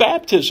believers'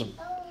 baptism.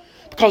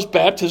 Because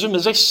baptism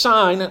is a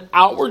sign, an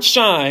outward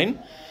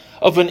sign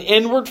of an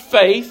inward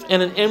faith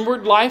and an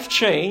inward life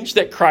change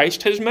that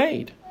Christ has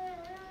made.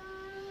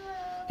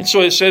 And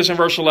so it says in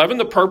verse 11,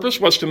 the purpose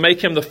was to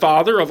make him the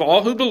father of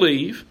all who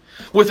believe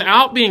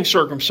without being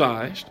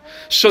circumcised,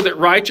 so that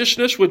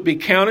righteousness would be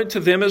counted to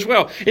them as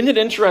well. Isn't it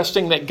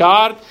interesting that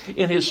God,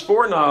 in His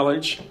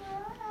foreknowledge,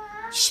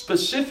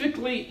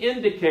 specifically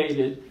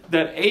indicated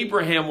that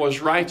Abraham was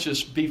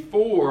righteous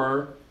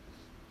before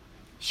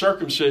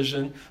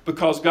circumcision,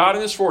 because God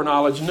in His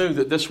foreknowledge knew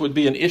that this would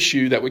be an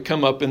issue that would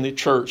come up in the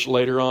church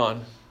later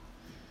on.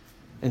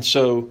 And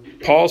so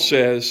Paul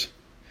says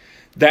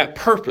that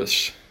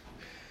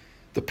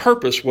the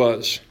purpose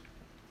was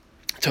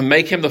to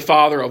make him the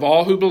father of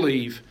all who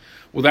believe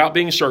without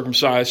being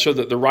circumcised, so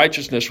that the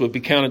righteousness would be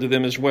counted to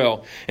them as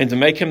well. And to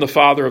make him the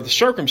father of the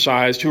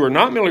circumcised, who are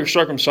not merely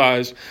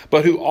circumcised,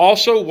 but who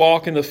also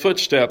walk in the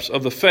footsteps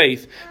of the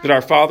faith that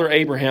our father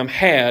Abraham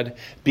had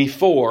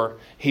before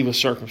he was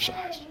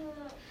circumcised.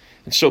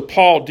 And so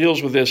Paul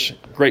deals with this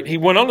great. He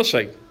went on to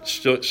say,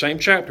 same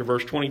chapter,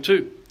 verse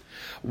 22.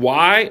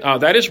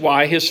 That is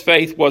why his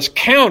faith was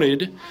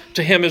counted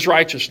to him as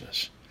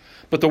righteousness.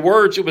 But the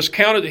words it was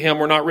counted to him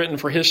were not written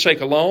for his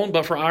sake alone,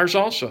 but for ours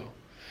also.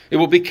 It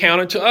will be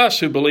counted to us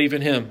who believe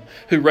in him,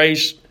 who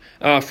raised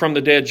from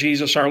the dead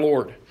Jesus our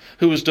Lord,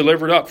 who was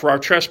delivered up for our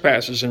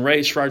trespasses and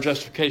raised for our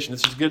justification.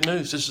 This is good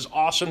news. This is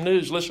awesome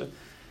news. Listen,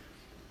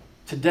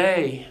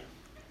 today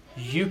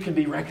you can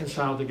be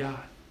reconciled to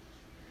God.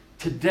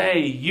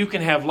 Today, you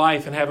can have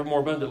life and have it more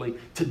abundantly.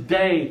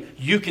 Today,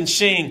 you can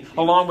sing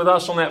along with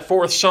us on that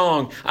fourth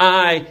song,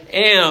 I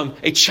am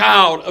a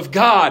child of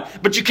God.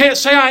 But you can't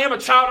say I am a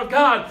child of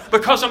God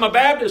because I'm a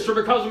Baptist or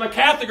because I'm a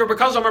Catholic or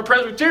because I'm a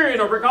Presbyterian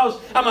or because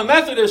I'm a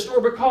Methodist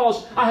or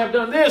because I have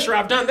done this or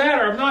I've done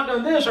that or I've not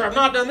done this or I've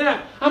not done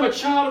that. I'm a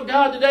child of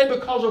God today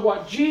because of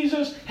what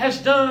Jesus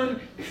has done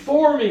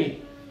for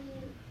me.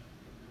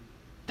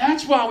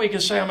 That's why we can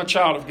say I'm a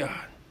child of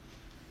God.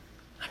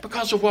 Not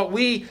because of what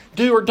we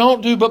do or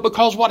don't do, but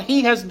because of what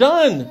He has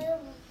done.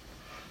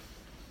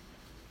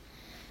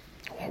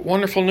 What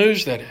wonderful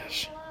news that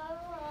is.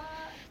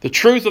 The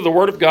truth of the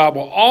Word of God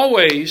will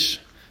always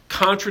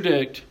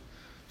contradict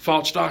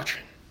false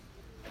doctrine.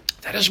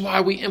 That is why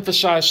we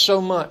emphasize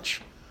so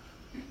much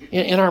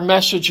in our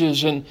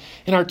messages and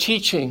in our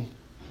teaching.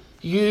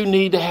 You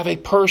need to have a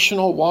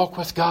personal walk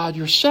with God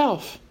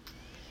yourself.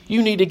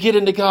 You need to get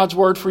into God's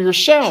Word for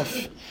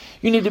yourself.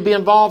 You need to be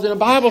involved in a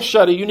Bible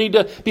study. You need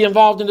to be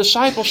involved in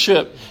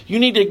discipleship. You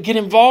need to get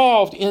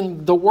involved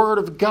in the Word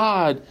of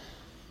God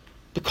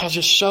because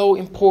it's so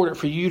important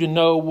for you to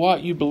know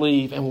what you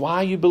believe and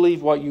why you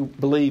believe what you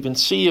believe and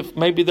see if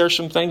maybe there's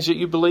some things that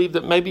you believe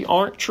that maybe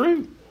aren't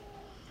true.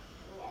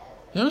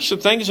 You know,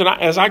 some things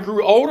that as I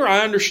grew older,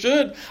 I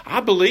understood. I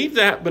believed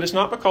that, but it's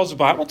not because the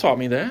Bible taught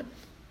me that.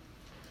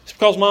 It's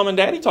because Mom and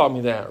Daddy taught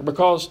me that, or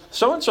because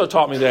so-and-so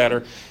taught me that,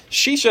 or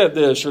she said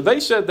this, or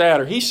they said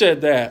that, or he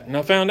said that. And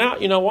I found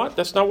out, you know what?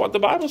 That's not what the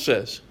Bible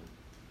says.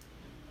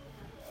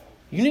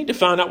 You need to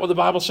find out what the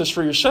Bible says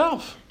for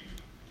yourself.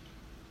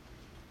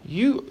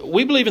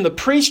 We believe in the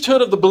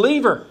priesthood of the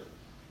believer.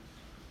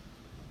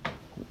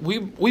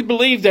 We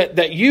believe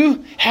that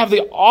you have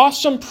the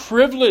awesome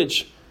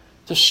privilege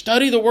to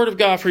study the Word of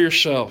God for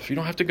yourself. You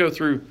don't have to go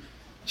through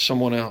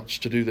someone else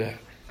to do that.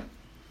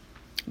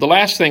 The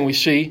last thing we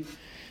see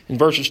in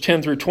verses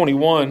 10 through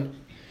 21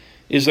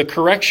 is the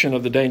correction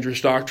of the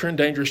dangerous doctrine.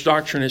 Dangerous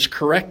doctrine is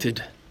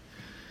corrected.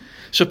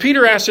 So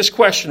Peter asked this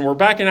question. We're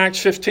back in Acts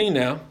 15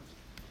 now.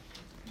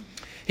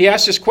 He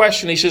asked this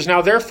question. He says,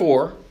 now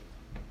therefore,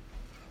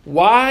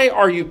 why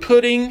are you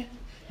putting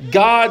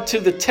God to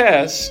the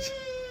test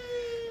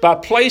by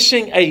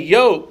placing a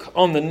yoke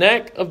on the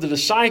neck of the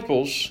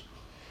disciples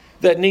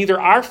that neither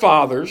our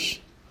fathers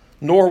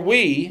nor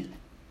we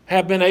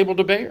have been able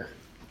to bear?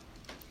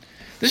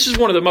 This is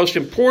one of the most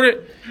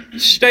important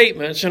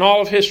statements in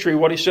all of history,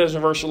 what he says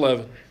in verse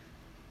 11.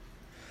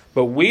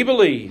 But we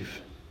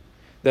believe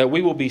that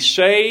we will be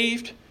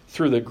saved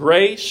through the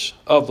grace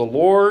of the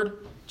Lord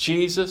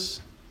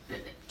Jesus,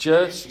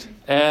 just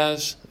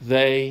as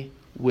they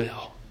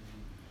will.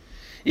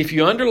 If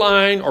you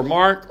underline or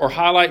mark or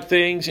highlight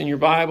things in your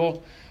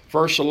Bible,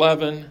 verse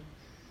 11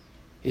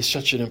 is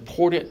such an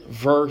important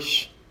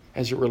verse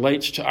as it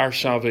relates to our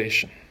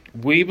salvation.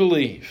 We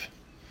believe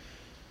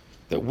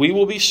that we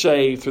will be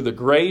saved through the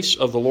grace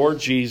of the Lord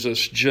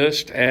Jesus,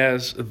 just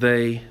as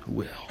they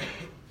will.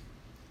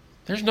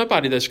 There's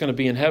nobody that's going to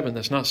be in heaven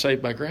that's not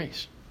saved by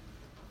grace.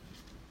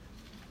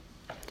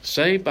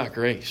 Saved by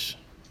grace.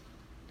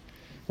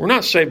 We're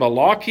not saved by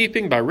law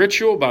keeping, by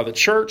ritual, by the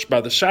church,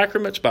 by the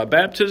sacraments, by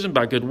baptism,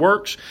 by good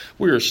works.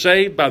 We are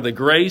saved by the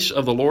grace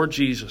of the Lord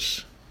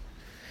Jesus.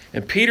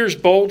 And Peter's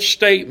bold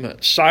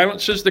statement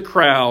silences the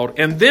crowd,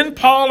 and then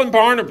Paul and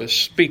Barnabas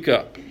speak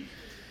up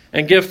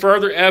and give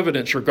further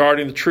evidence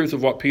regarding the truth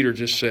of what Peter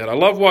just said. I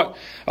love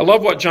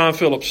what John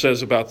Phillips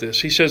says about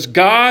this. He says,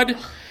 God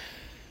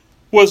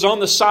was on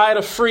the side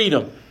of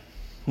freedom,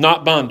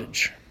 not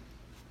bondage.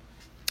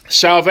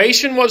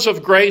 Salvation was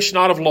of grace,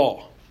 not of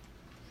law.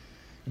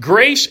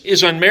 Grace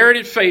is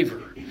unmerited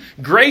favor.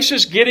 Grace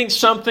is getting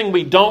something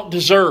we don't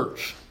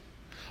deserve.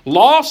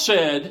 Law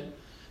said,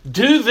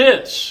 do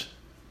this.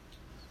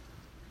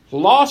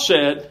 Law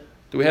said,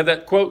 do we have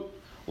that quote?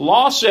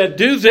 Law said,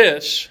 do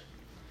this,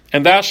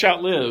 and thou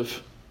shalt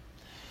live.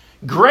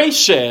 Grace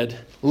said,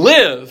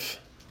 live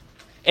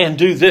and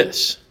do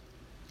this.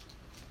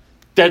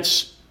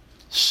 That's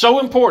so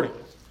important.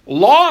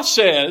 Law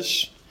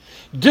says,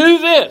 do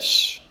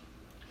this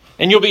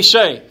and you'll be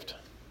saved.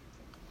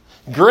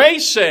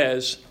 Grace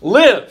says,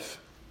 live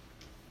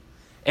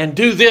and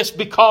do this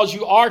because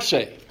you are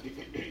saved.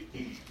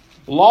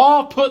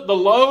 Law put the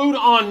load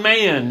on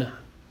man.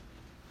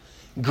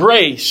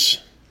 Grace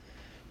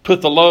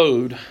put the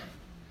load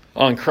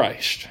on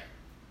Christ.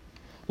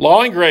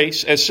 Law and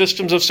grace as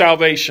systems of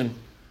salvation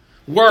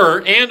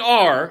were and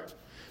are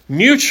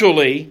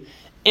mutually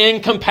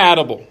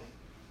incompatible.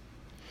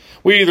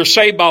 We're either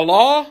saved by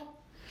law,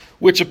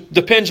 which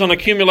depends on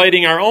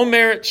accumulating our own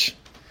merits,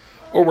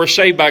 or we're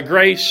saved by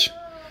grace,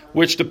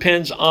 which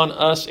depends on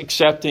us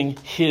accepting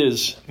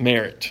His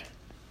merit.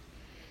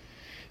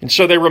 And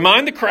so they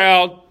remind the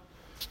crowd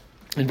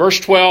in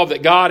verse 12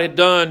 that God had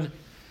done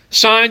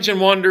signs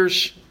and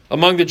wonders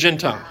among the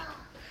Gentiles.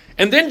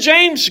 And then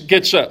James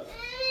gets up.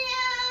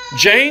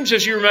 James,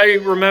 as you may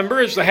remember,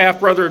 is the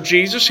half-brother of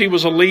Jesus. He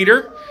was a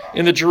leader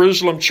in the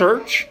Jerusalem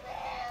church.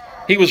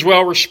 He was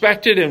well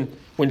respected, and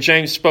when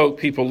James spoke,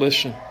 people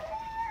listened.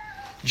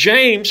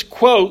 James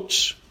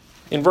quotes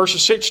in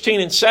verses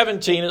 16 and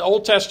 17 an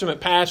Old Testament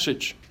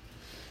passage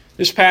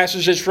This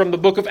passage is from the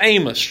book of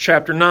Amos,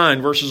 chapter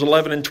 9, verses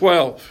 11 and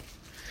 12.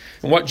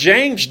 And what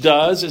James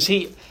does is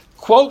he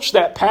quotes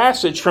that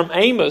passage from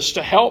Amos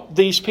to help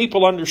these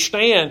people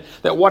understand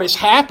that what is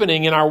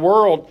happening in our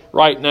world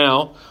right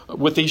now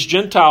with these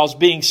Gentiles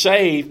being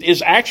saved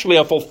is actually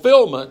a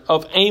fulfillment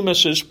of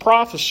Amos's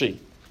prophecy.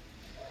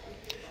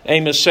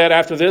 Amos said,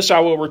 "After this I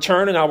will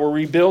return and I will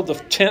rebuild the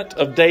tent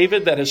of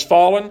David that has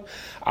fallen.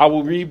 I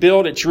will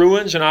rebuild its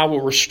ruins and I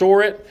will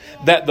restore it,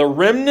 that the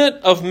remnant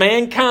of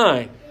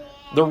mankind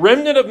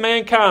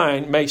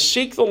may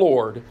seek the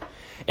Lord,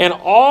 and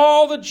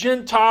all the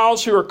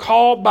Gentiles who are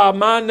called by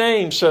my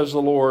name, says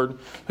the Lord,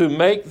 who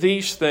make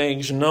these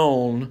things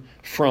known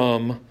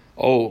from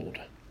old."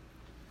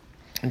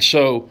 And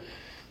so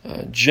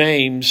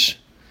James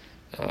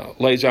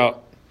lays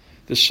out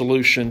the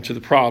solution to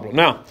the problem.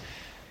 Now,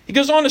 he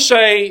goes on to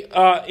say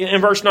in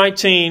verse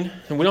 19,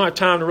 and we don't have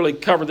time to really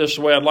cover this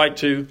the way I'd like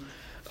to.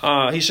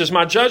 He says,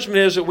 "My judgment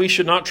is that we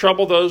should not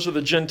trouble those of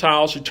the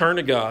Gentiles who turn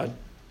to God,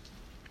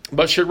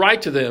 but should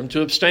write to them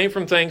to abstain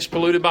from things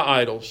polluted by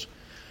idols,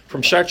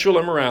 from sexual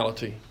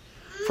immorality,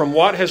 from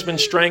what has been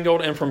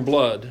strangled, and from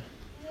blood.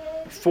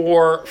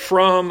 For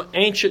from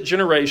ancient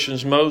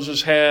generations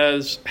Moses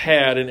has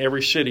had in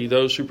every city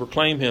those who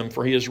proclaim him,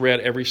 for he is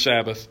read every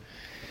Sabbath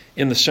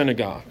in the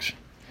synagogues."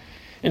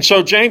 And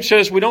so James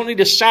says we don't need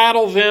to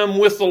saddle them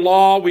with the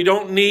law. We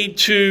don't need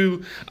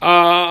to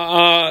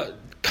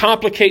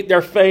complicate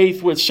their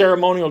faith with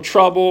ceremonial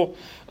trouble.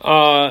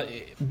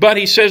 But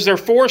he says there are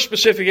 4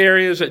 specific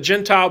areas that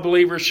Gentile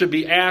believers should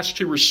be asked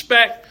to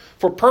respect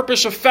for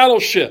purpose of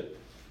fellowship.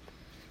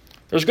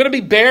 There's going to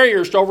be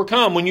barriers to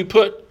overcome when you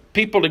put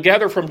people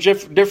together from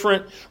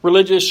different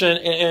religious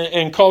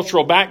and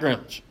cultural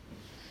backgrounds.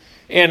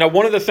 And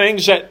one of the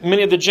things that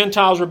many of the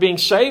Gentiles were being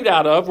saved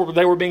out of,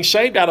 they were being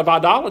saved out of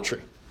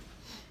idolatry.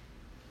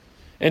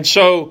 And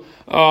so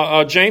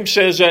James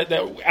says that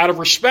out of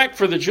respect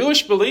for the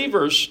Jewish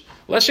believers,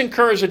 let's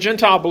encourage the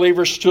Gentile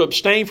believers to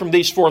abstain from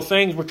these 4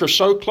 things which are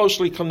so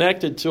closely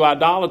connected to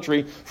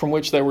idolatry from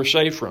which they were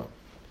saved from.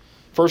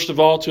 First of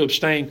all, to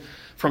abstain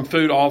from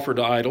food offered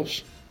to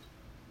idols.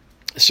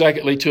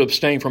 Secondly, to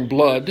abstain from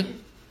blood.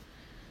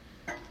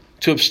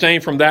 To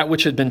abstain from that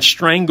which had been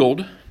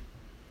strangled.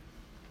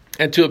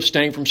 And to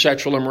abstain from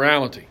sexual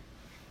immorality.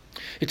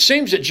 It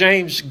seems that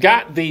James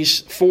got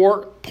these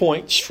 4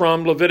 points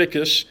from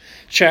Leviticus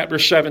chapter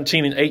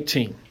 17 and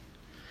 18.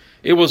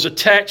 It was a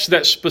text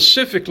that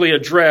specifically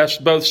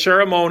addressed both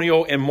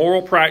ceremonial and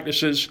moral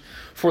practices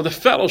for the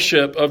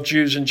fellowship of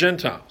Jews and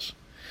Gentiles.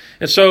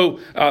 And so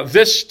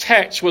this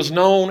text was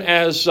known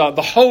as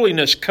the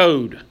Holiness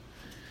Code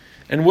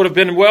and would have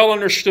been well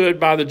understood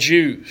by the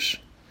Jews.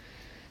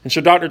 And so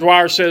Dr.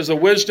 Dwyer says the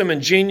wisdom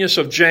and genius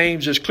of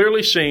James is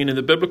clearly seen in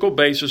the biblical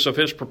basis of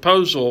his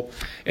proposal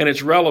and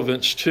its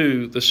relevance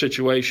to the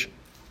situation.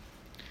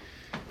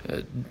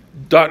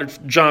 Dr.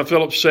 John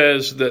Phillips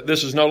says that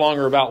this is no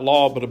longer about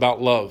law but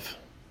about love.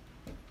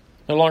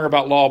 No longer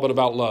about law but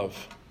about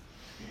love.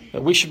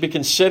 That we should be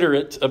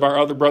considerate of our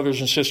other brothers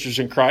and sisters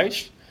in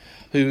Christ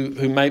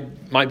who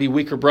might be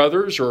weaker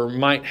brothers or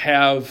might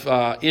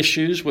have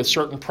issues with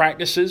certain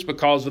practices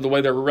because of the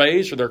way they were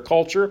raised or their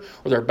culture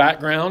or their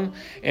background.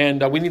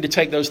 And we need to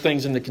take those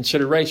things into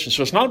consideration.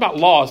 So it's not about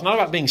law. It's not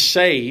about being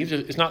saved.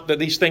 It's not that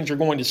these things are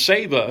going to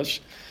save us.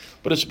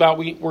 But it's about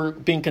we're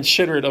being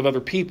considerate of other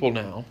people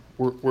now.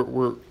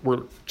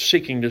 We're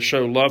seeking to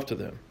show love to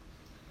them.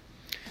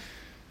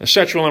 Now,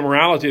 sexual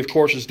immorality, of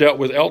course, is dealt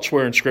with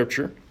elsewhere in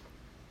Scripture.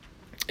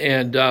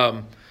 And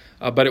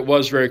but it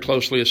was very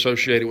closely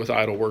associated with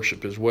idol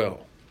worship as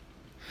well.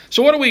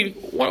 So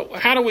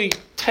how do we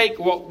take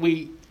what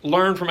we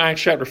learn from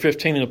Acts chapter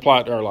 15 and apply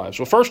it to our lives?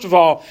 Well, first of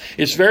all,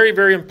 it's very,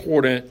 very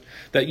important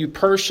that you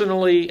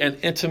personally and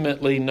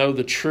intimately know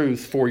the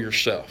truth for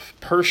yourself.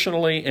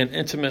 Personally and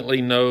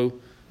intimately know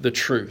the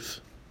truth.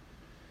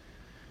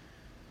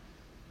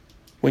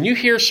 When you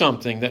hear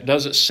something that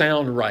doesn't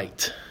sound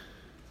right,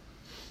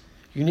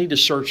 you need to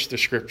search the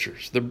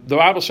Scriptures. The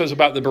Bible says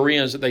about the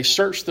Bereans that they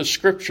searched the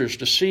Scriptures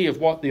to see if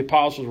what the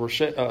apostles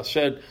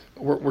said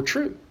were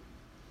true.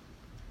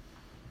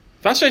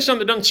 If I say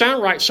something that doesn't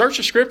sound right, search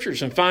the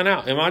Scriptures and find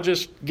out. Am I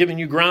just giving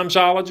you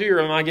Grimesology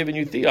or am I giving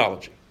you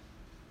theology?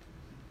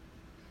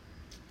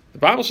 The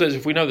Bible says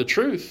if we know the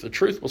truth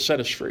will set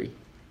us free.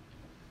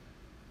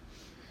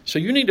 So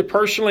you need to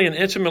personally and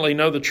intimately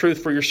know the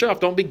truth for yourself.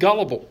 Don't be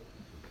gullible.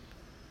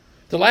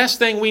 The last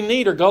thing we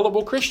need are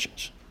gullible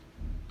Christians.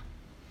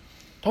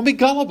 Don't be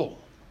gullible.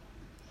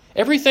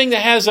 Everything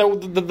that has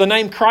the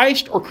name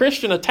Christ or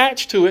Christian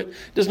attached to it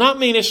does not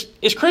mean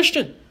it's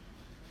Christian.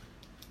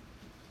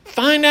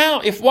 Find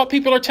out if what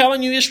people are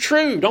telling you is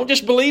true. Don't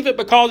just believe it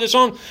because it's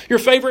on your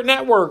favorite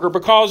network or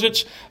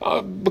because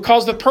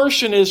because the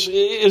person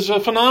is a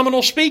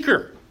phenomenal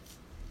speaker.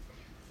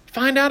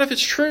 Find out if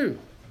it's true.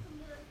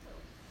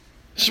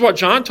 This is what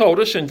John told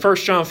us in 1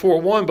 John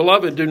 4:1.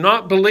 Beloved, do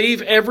not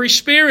believe every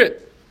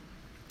spirit,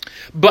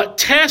 but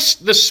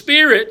test the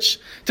spirits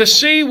to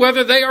see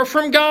whether they are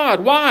from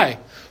God. Why?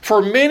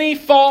 For many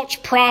false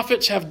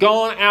prophets have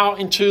gone out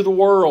into the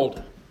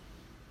world.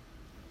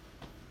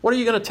 What are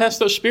you going to test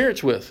those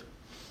spirits with?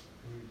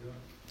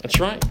 That's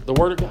right, the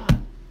Word of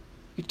God.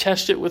 You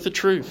test it with the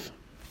truth.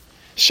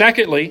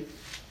 Secondly,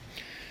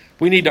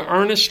 we need to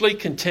earnestly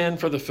contend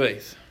for the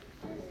faith.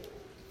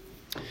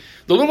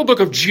 The little book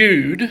of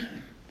Jude,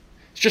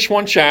 it's just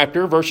one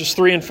chapter, verses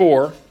 3 and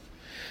 4,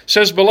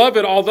 says,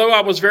 Beloved, although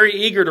I was very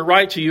eager to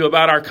write to you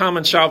about our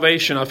common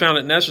salvation, I found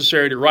it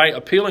necessary to write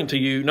appealing to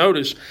you,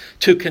 notice,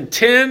 to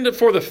contend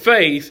for the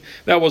faith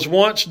that was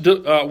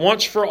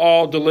once for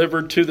all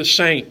delivered to the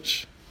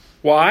saints.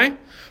 Why?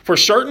 For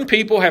certain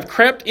people have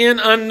crept in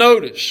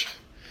unnoticed,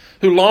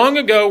 who long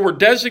ago were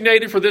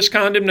designated for this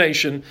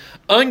condemnation,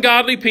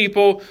 ungodly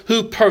people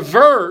who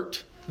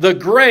pervert the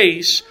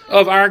grace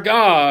of our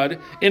God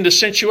into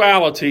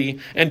sensuality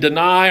and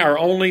deny our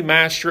only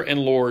Master and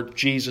Lord,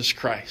 Jesus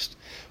Christ.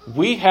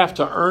 We have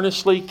to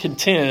earnestly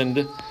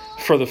contend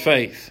for the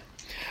faith.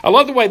 I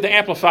love the way the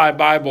Amplified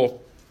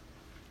Bible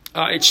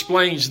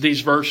explains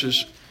these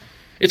verses.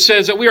 It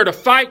says that we are to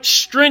fight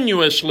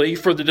strenuously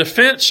for the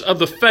defense of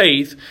the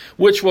faith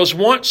which was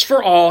once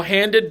for all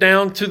handed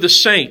down to the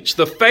saints.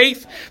 The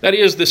faith that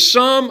is the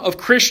sum of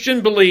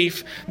Christian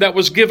belief that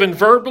was given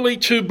verbally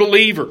to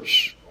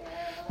believers.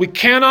 We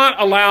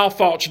cannot allow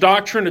false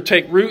doctrine to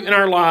take root in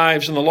our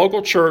lives, in the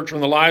local church, or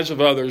in the lives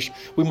of others.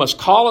 We must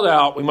call it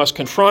out. We must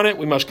confront it.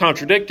 We must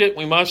contradict it.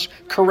 We must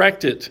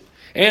correct it.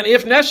 And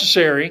if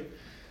necessary,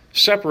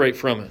 separate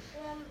from it.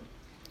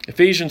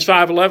 Ephesians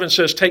 5:11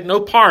 says, Take no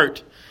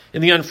part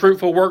in the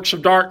unfruitful works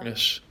of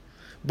darkness,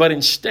 but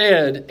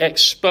instead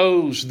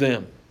expose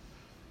them.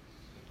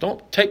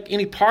 Don't take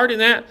any part in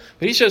that.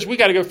 But he says we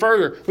got to go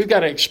further. We've got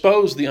to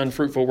expose the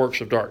unfruitful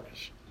works of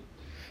darkness.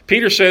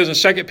 Peter says in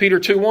 2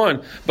 Peter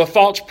 2:1, But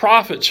false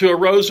prophets who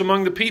arose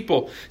among the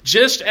people,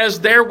 just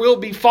as there will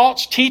be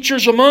false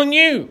teachers among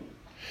you,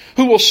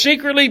 who will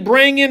secretly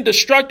bring in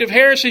destructive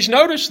heresies.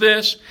 Notice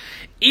this,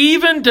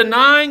 even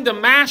denying the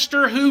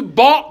master who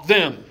bought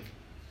them,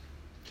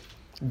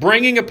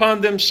 bringing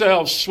upon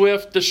themselves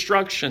swift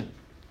destruction.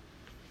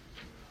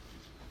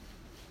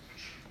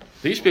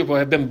 These people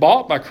have been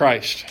bought by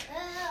Christ,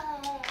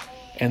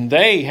 and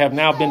they have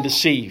now been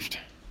deceived.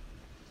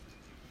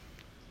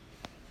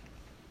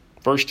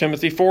 1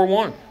 Timothy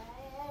 4:1.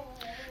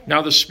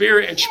 Now the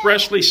Spirit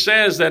expressly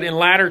says that in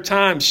latter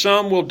times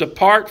some will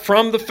depart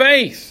from the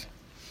faith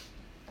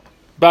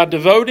by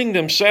devoting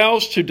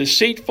themselves to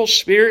deceitful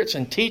spirits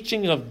and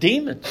teaching of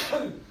demons.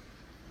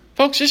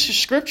 Folks, this is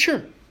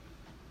Scripture.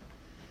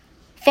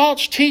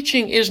 False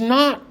teaching is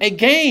not a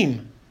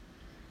game.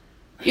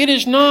 It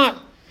is not,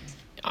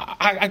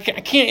 I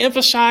can't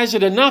emphasize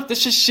it enough,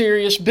 this is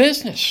serious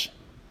business.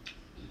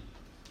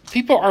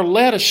 People are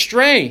led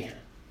astray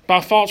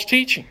by false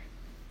teaching.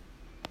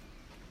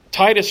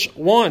 Titus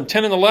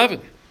 1:10 and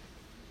 11.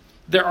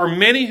 There are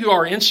many who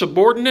are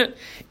insubordinate,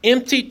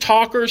 empty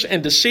talkers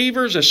and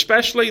deceivers,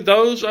 especially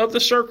those of the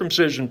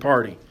circumcision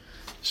party.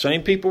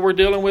 Same people we're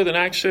dealing with in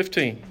Acts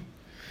 15.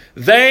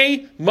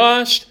 They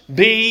must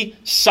be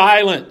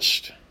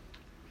silenced,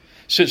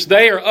 since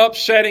they are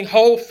upsetting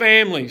whole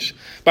families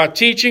by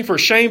teaching for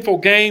shameful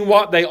gain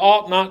what they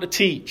ought not to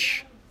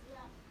teach.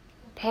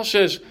 Paul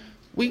says,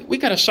 we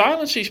got to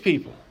silence these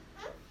people.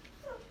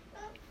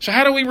 So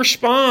how do we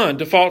respond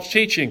to false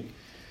teaching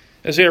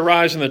as they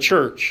arise in the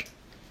church?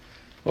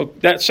 Well,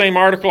 that same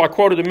article I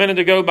quoted a minute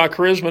ago by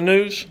Charisma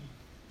News,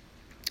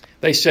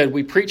 they said,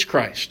 we preach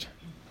Christ.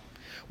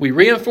 We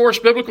reinforce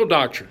biblical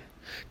doctrine,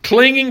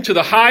 clinging to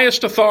the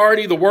highest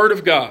authority, the Word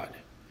of God.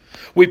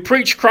 We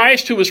preach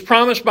Christ who was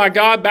promised by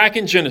God back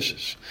in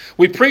Genesis.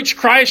 We preach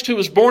Christ who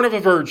was born of a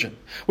virgin.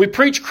 We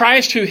preach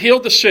Christ who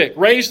healed the sick,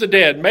 raised the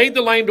dead, made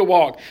the lame to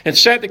walk, and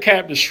set the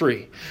captives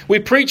free. We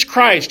preach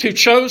Christ who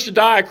chose to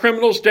die a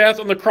criminal's death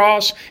on the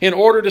cross in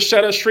order to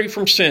set us free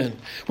from sin.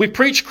 We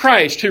preach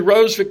Christ who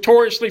rose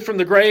victoriously from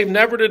the grave,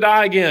 never to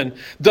die again,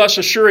 thus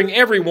assuring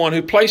everyone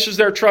who places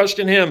their trust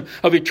in Him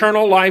of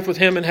eternal life with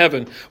Him in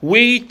heaven.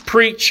 We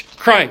preach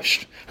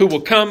Christ who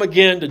will come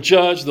again to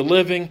judge the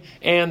living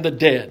and the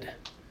dead.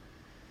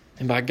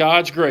 And by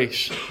God's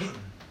grace,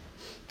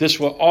 this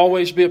will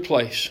always be a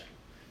place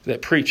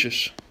that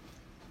preaches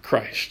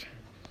Christ.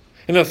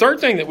 And the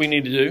third thing that we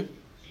need to do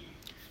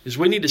is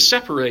we need to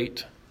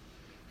separate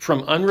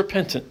from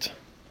unrepentant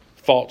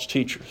false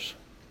teachers.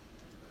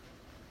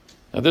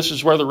 Now this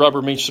is where the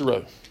rubber meets the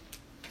road,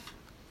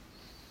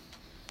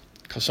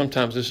 because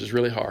sometimes this is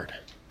really hard.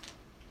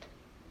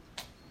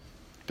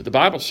 But the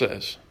Bible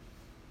says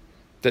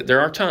that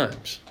there are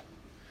times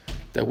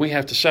that we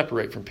have to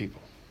separate from people.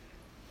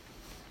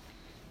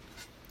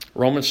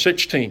 Romans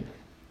 16,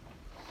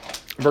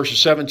 verses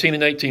 17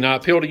 and 18. I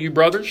appeal to you,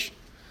 brothers,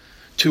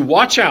 to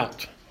watch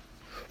out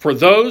for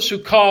those who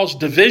cause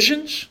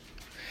divisions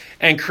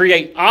and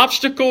create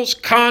obstacles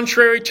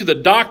contrary to the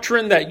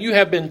doctrine that you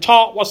have been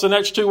taught. What's the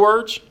next two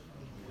words?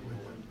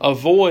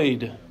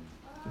 Avoid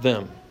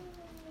them.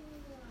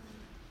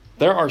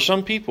 There are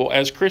some people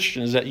as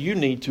Christians that you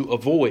need to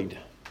avoid,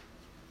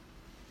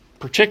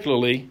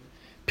 particularly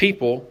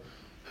people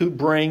who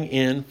bring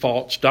in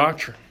false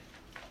doctrine.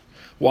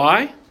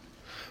 Why?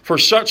 For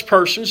such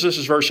persons, this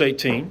is verse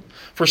 18,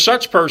 for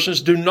such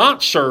persons do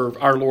not serve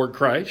our Lord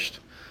Christ,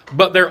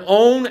 but their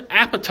own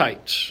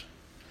appetites.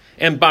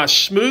 And by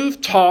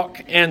smooth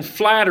talk and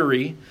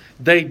flattery,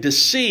 they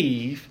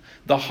deceive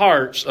the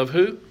hearts of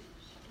who?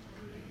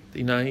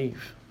 The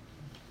naive.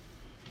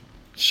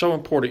 It's so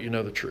important you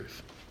know the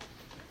truth.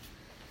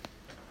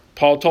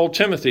 Paul told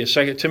Timothy in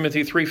 2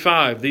 Timothy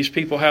 3:5, these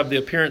people have the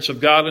appearance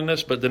of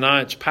godliness, but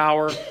deny its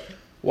power.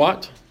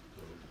 What?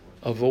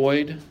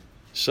 Avoid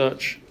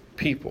such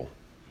people.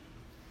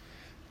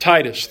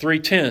 Titus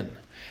 3:10,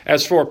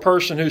 as for a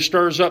person who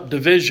stirs up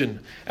division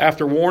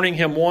after warning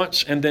him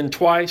once and then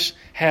twice,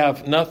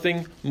 have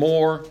nothing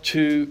more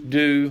to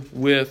do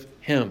with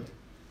him.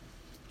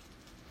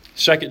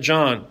 2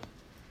 John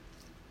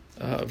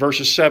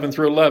verses 7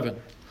 through 11.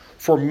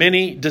 For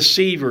many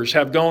deceivers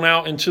have gone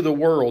out into the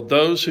world,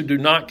 those who do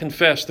not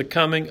confess the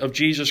coming of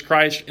Jesus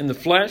Christ in the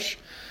flesh.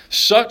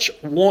 Such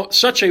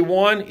a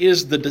one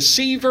is the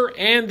deceiver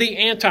and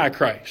the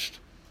antichrist.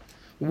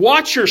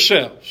 Watch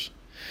yourselves,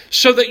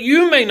 so that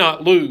you may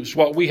not lose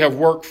what we have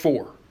worked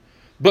for,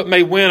 but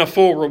may win a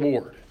full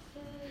reward.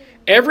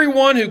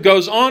 Everyone who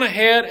goes on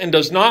ahead and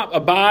does not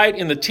abide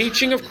in the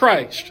teaching of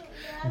Christ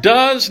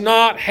does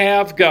not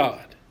have God.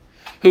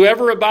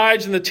 Whoever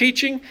abides in the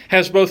teaching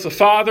has both the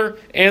Father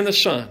and the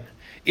Son.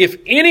 If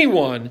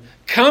anyone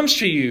comes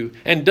to you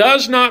and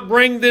does not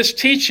bring this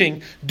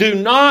teaching, do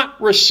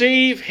not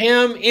receive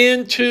him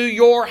into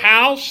your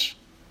house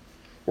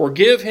or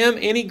give him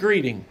any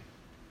greeting.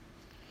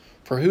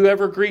 For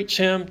whoever greets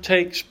him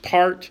takes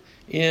part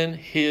in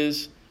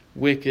his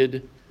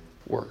wicked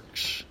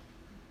works.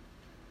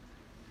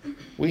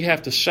 We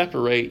have to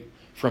separate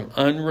from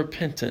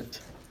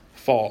unrepentant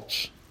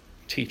false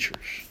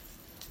teachers.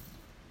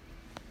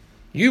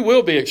 You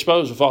will be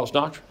exposed to false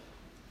doctrine.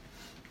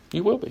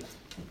 You will be.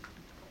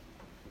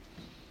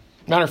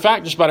 Matter of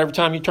fact, just about every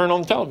time you turn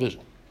on the television,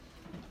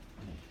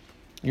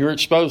 you're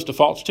exposed to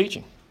false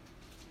teaching.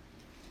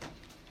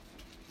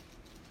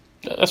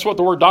 That's what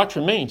the word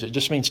doctrine means. It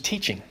just means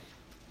teaching.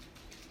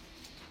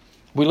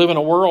 We live in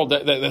a world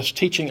that's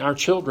teaching our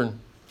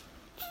children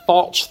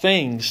false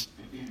things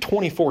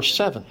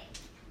 24/7.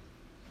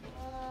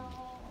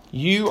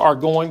 You are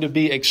going to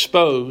be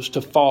exposed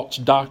to false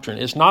doctrine.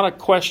 It's not a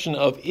question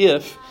of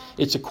if,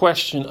 it's a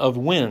question of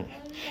when.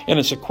 And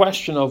it's a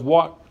question of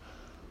what.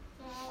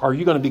 Are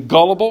you going to be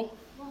gullible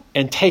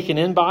and taken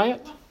in by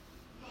it?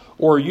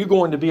 Or are you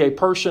going to be a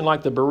person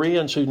like the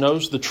Bereans who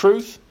knows the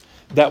truth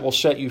that will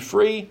set you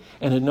free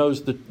and who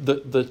knows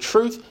the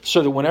truth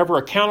so that whenever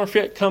a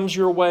counterfeit comes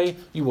your way,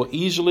 you will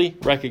easily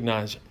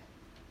recognize it?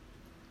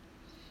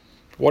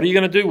 What are you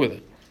going to do with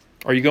it?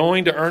 Are you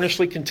going to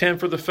earnestly contend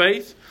for the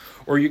faith?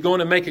 Or are you going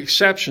to make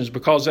exceptions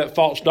because that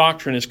false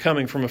doctrine is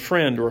coming from a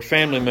friend or a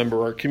family member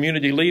or a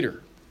community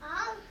leader?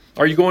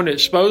 Are you going to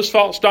expose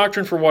false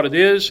doctrine for what it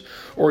is?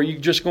 Or are you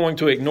just going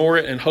to ignore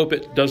it and hope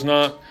it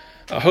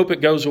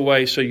goes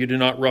away so you do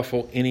not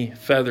ruffle any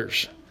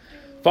feathers?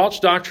 False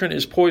doctrine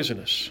is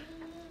poisonous.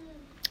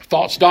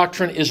 False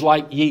doctrine is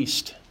like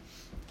yeast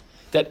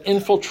that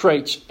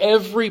infiltrates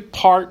every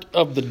part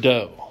of the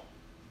dough.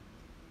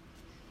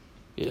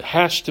 It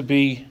has to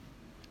be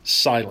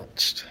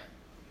silenced.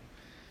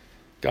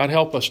 God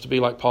help us to be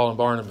like Paul and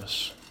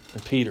Barnabas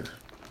and Peter,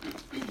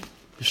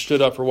 who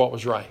stood up for what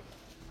was right.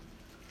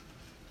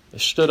 They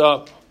stood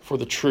up for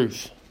the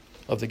truth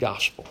of the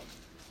gospel.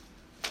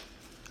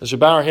 As we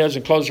bow our heads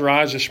and close our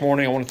eyes this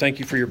morning, I want to thank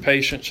you for your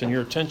patience and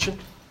your attention.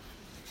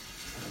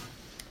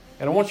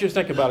 And I want you to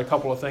think about a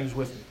couple of things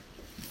with me.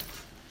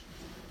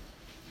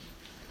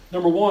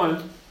 Number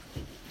one,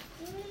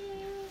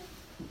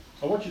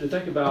 I want you to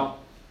think about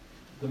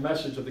the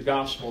message of the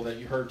gospel that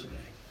you heard today.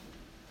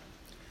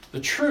 The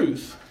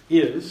truth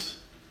is,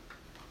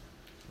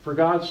 for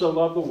God so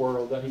loved the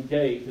world that He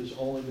gave His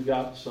only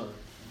begotten Son,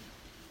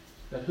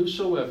 that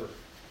whosoever,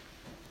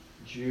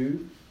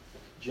 Jew,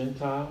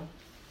 Gentile,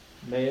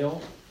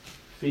 male,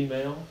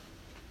 female,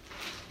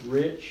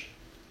 rich,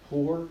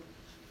 poor,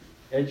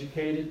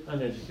 educated,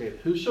 uneducated,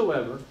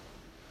 whosoever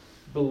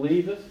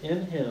believeth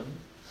in Him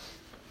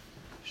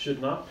should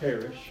not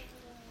perish,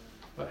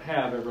 but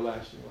have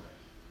everlasting life.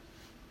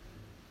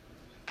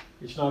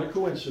 It's not a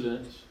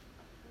coincidence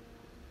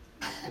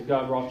that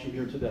God brought you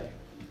here today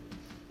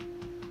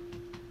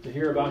to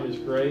hear about His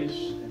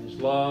grace and His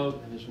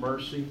love and His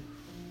mercy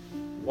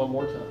one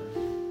more time.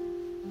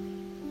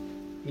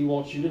 He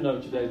wants you to know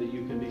today that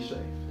you can be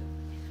saved.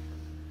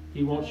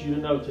 He wants you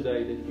to know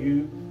today that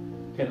you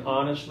can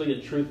honestly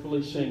and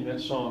truthfully sing that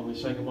song we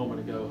sang a moment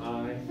ago,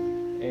 I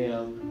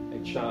am a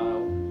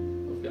child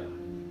of God.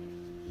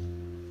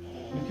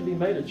 You can be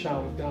made a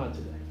child of God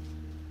today.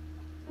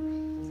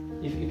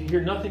 If you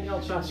hear nothing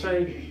else I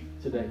say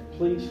today,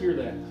 please hear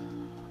that.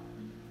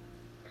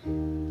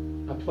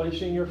 By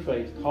placing your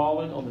faith,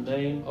 calling on the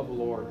name of the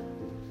Lord.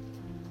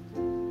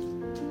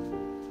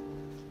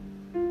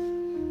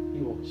 He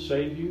will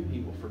save you.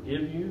 He will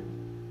forgive you.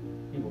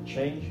 He will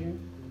change you.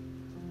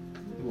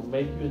 He will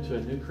make you into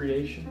a new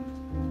creation.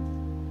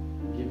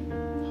 Give you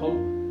hope.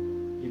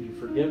 Give you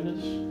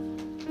forgiveness.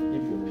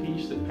 Give you a peace.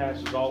 peace that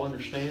passes all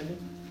understanding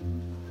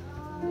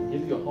and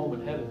give you a home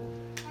in heaven.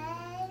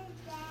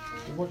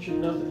 We want you to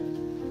know that.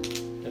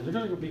 And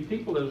there are going to be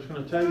people that are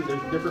going to tell you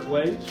there's different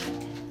ways.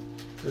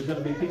 There's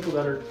going to be people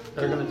that are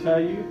going to tell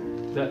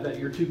you that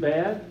you're too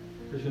bad.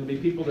 There's going to be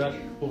people that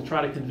will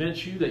try to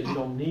convince you that you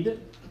don't need it.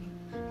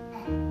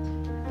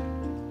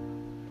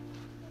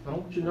 I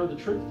want you to know the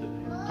truth today,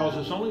 because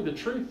it's only the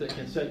truth that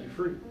can set you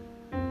free.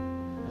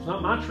 It's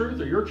not my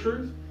truth or your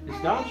truth. It's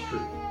God's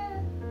truth.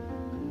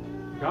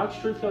 God's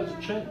truth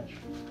doesn't change.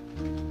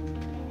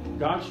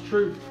 God's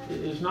truth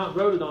is not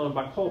voted on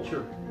by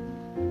culture.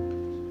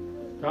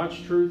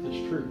 God's truth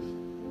is truth.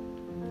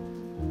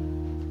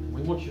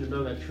 We want you to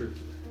know that truth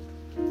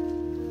today.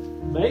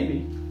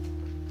 Maybe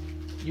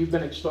you've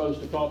been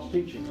exposed to false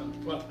teaching.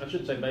 Well, I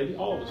should say maybe.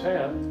 All of us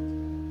have.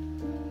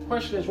 The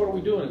question is, what are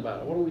we doing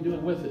about it? What are we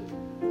doing with it?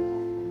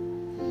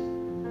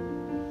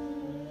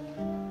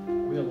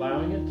 Are we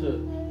allowing it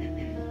to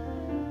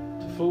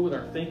fool with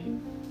our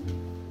thinking?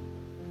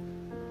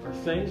 Are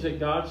things that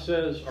God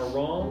says are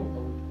wrong,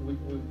 we're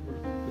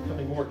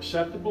becoming more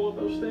acceptable of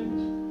those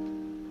things?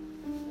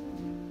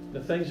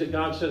 The things that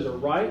God says are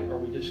right, are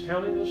we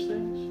discounting those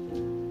things?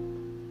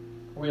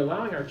 Are we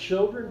allowing our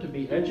children to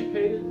be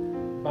educated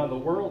by the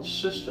world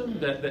system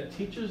that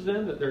teaches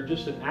them that they're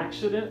just an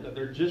accident, that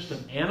they're just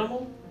an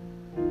animal?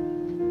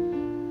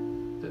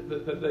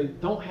 That they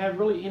don't have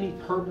really any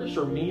purpose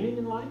or meaning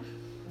in life?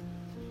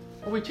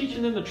 Are we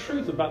teaching them the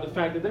truth about the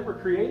fact that they were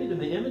created in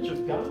the image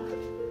of God?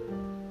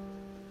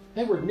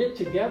 They were knit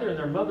together in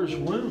their mother's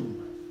womb.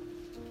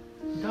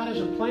 God has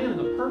a plan and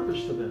a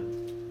purpose for them.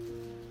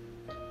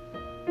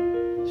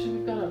 See,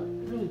 we've got to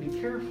really be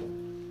careful.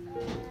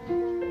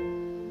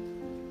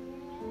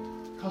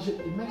 Because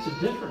it makes a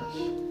difference.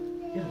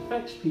 It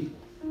affects people.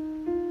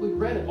 We've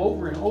read it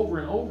over and over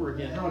and over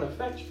again, how it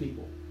affects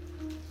people.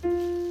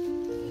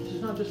 This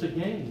is not just a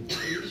game.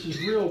 This is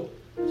real,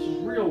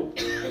 some real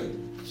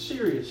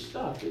serious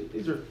stuff.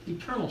 These are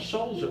eternal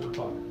souls that we're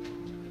talking about.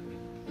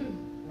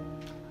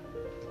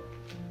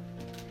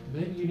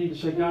 Maybe you need to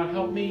say, God,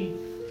 help me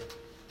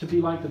to be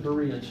like the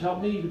Bereans.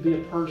 Help me to be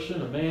a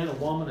person, a man, a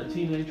woman, a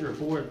teenager, a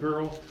boy, a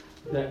girl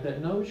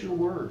that knows your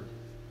word,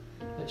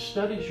 that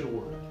studies your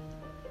word.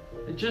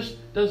 It just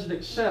doesn't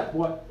accept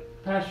what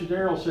Pastor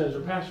Darrell says or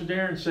Pastor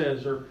Darren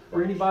says or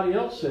anybody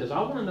else says.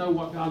 I want to know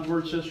what God's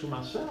word says for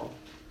myself.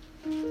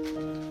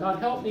 God,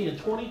 help me in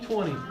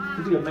 2020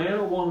 to be a man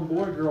or woman,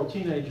 boy, girl,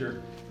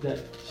 teenager that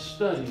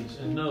studies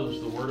and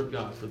knows the word of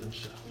God for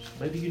themselves.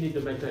 Maybe you need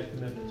to make that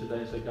commitment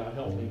today and say, God,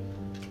 help me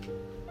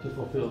to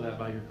fulfill that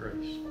by your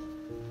grace.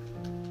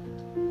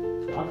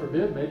 God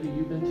forbid, maybe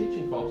you've been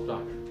teaching false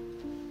doctrine.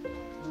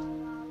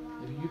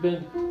 Maybe you've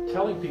been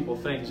telling people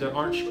things that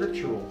aren't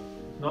scriptural.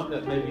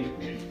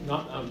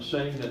 I'm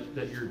saying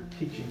that you're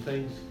teaching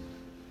things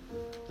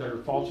that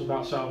are false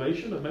about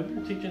salvation, but maybe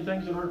you're teaching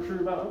things that aren't true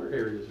about other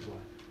areas of life.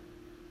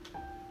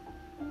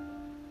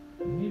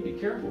 You need to be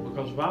careful,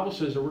 because the Bible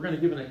says that we're going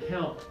to give an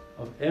account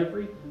of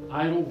every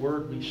idle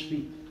word we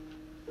speak.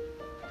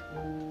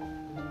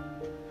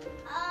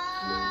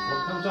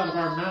 What comes out of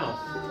our mouth,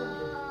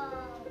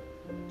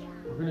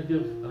 we're going to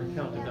give an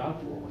account to God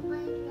for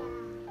it.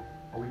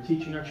 Are we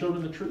teaching our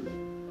children the truth?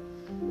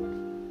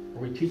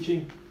 Are we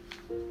teaching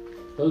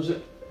those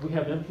that we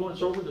have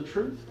influence over the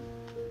truth?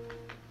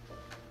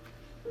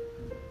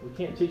 We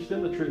can't teach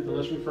them the truth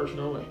unless we first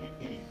know it.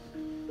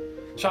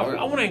 So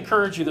I want to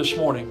encourage you this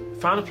morning.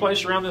 Find a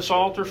place around this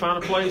altar. Find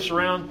a place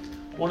around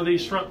one of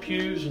these front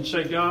pews and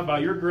say, God, by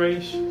your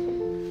grace,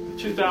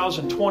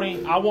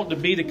 2020, I want to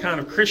be the kind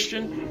of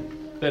Christian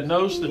that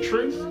knows the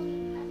truth.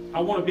 I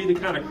want to be the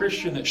kind of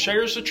Christian that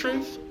shares the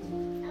truth.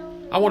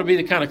 I want to be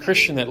the kind of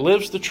Christian that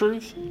lives the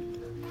truth.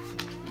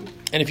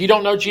 And if you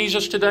don't know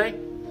Jesus today,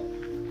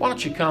 why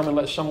don't you come and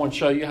let someone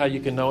show you how you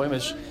can know Him?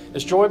 As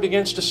Joy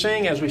begins to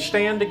sing, as we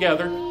stand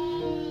together,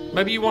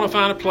 maybe you want to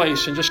find a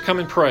place and just come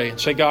and pray and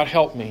say, God,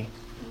 help me.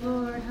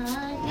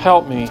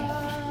 Help me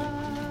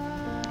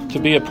to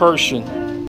be a person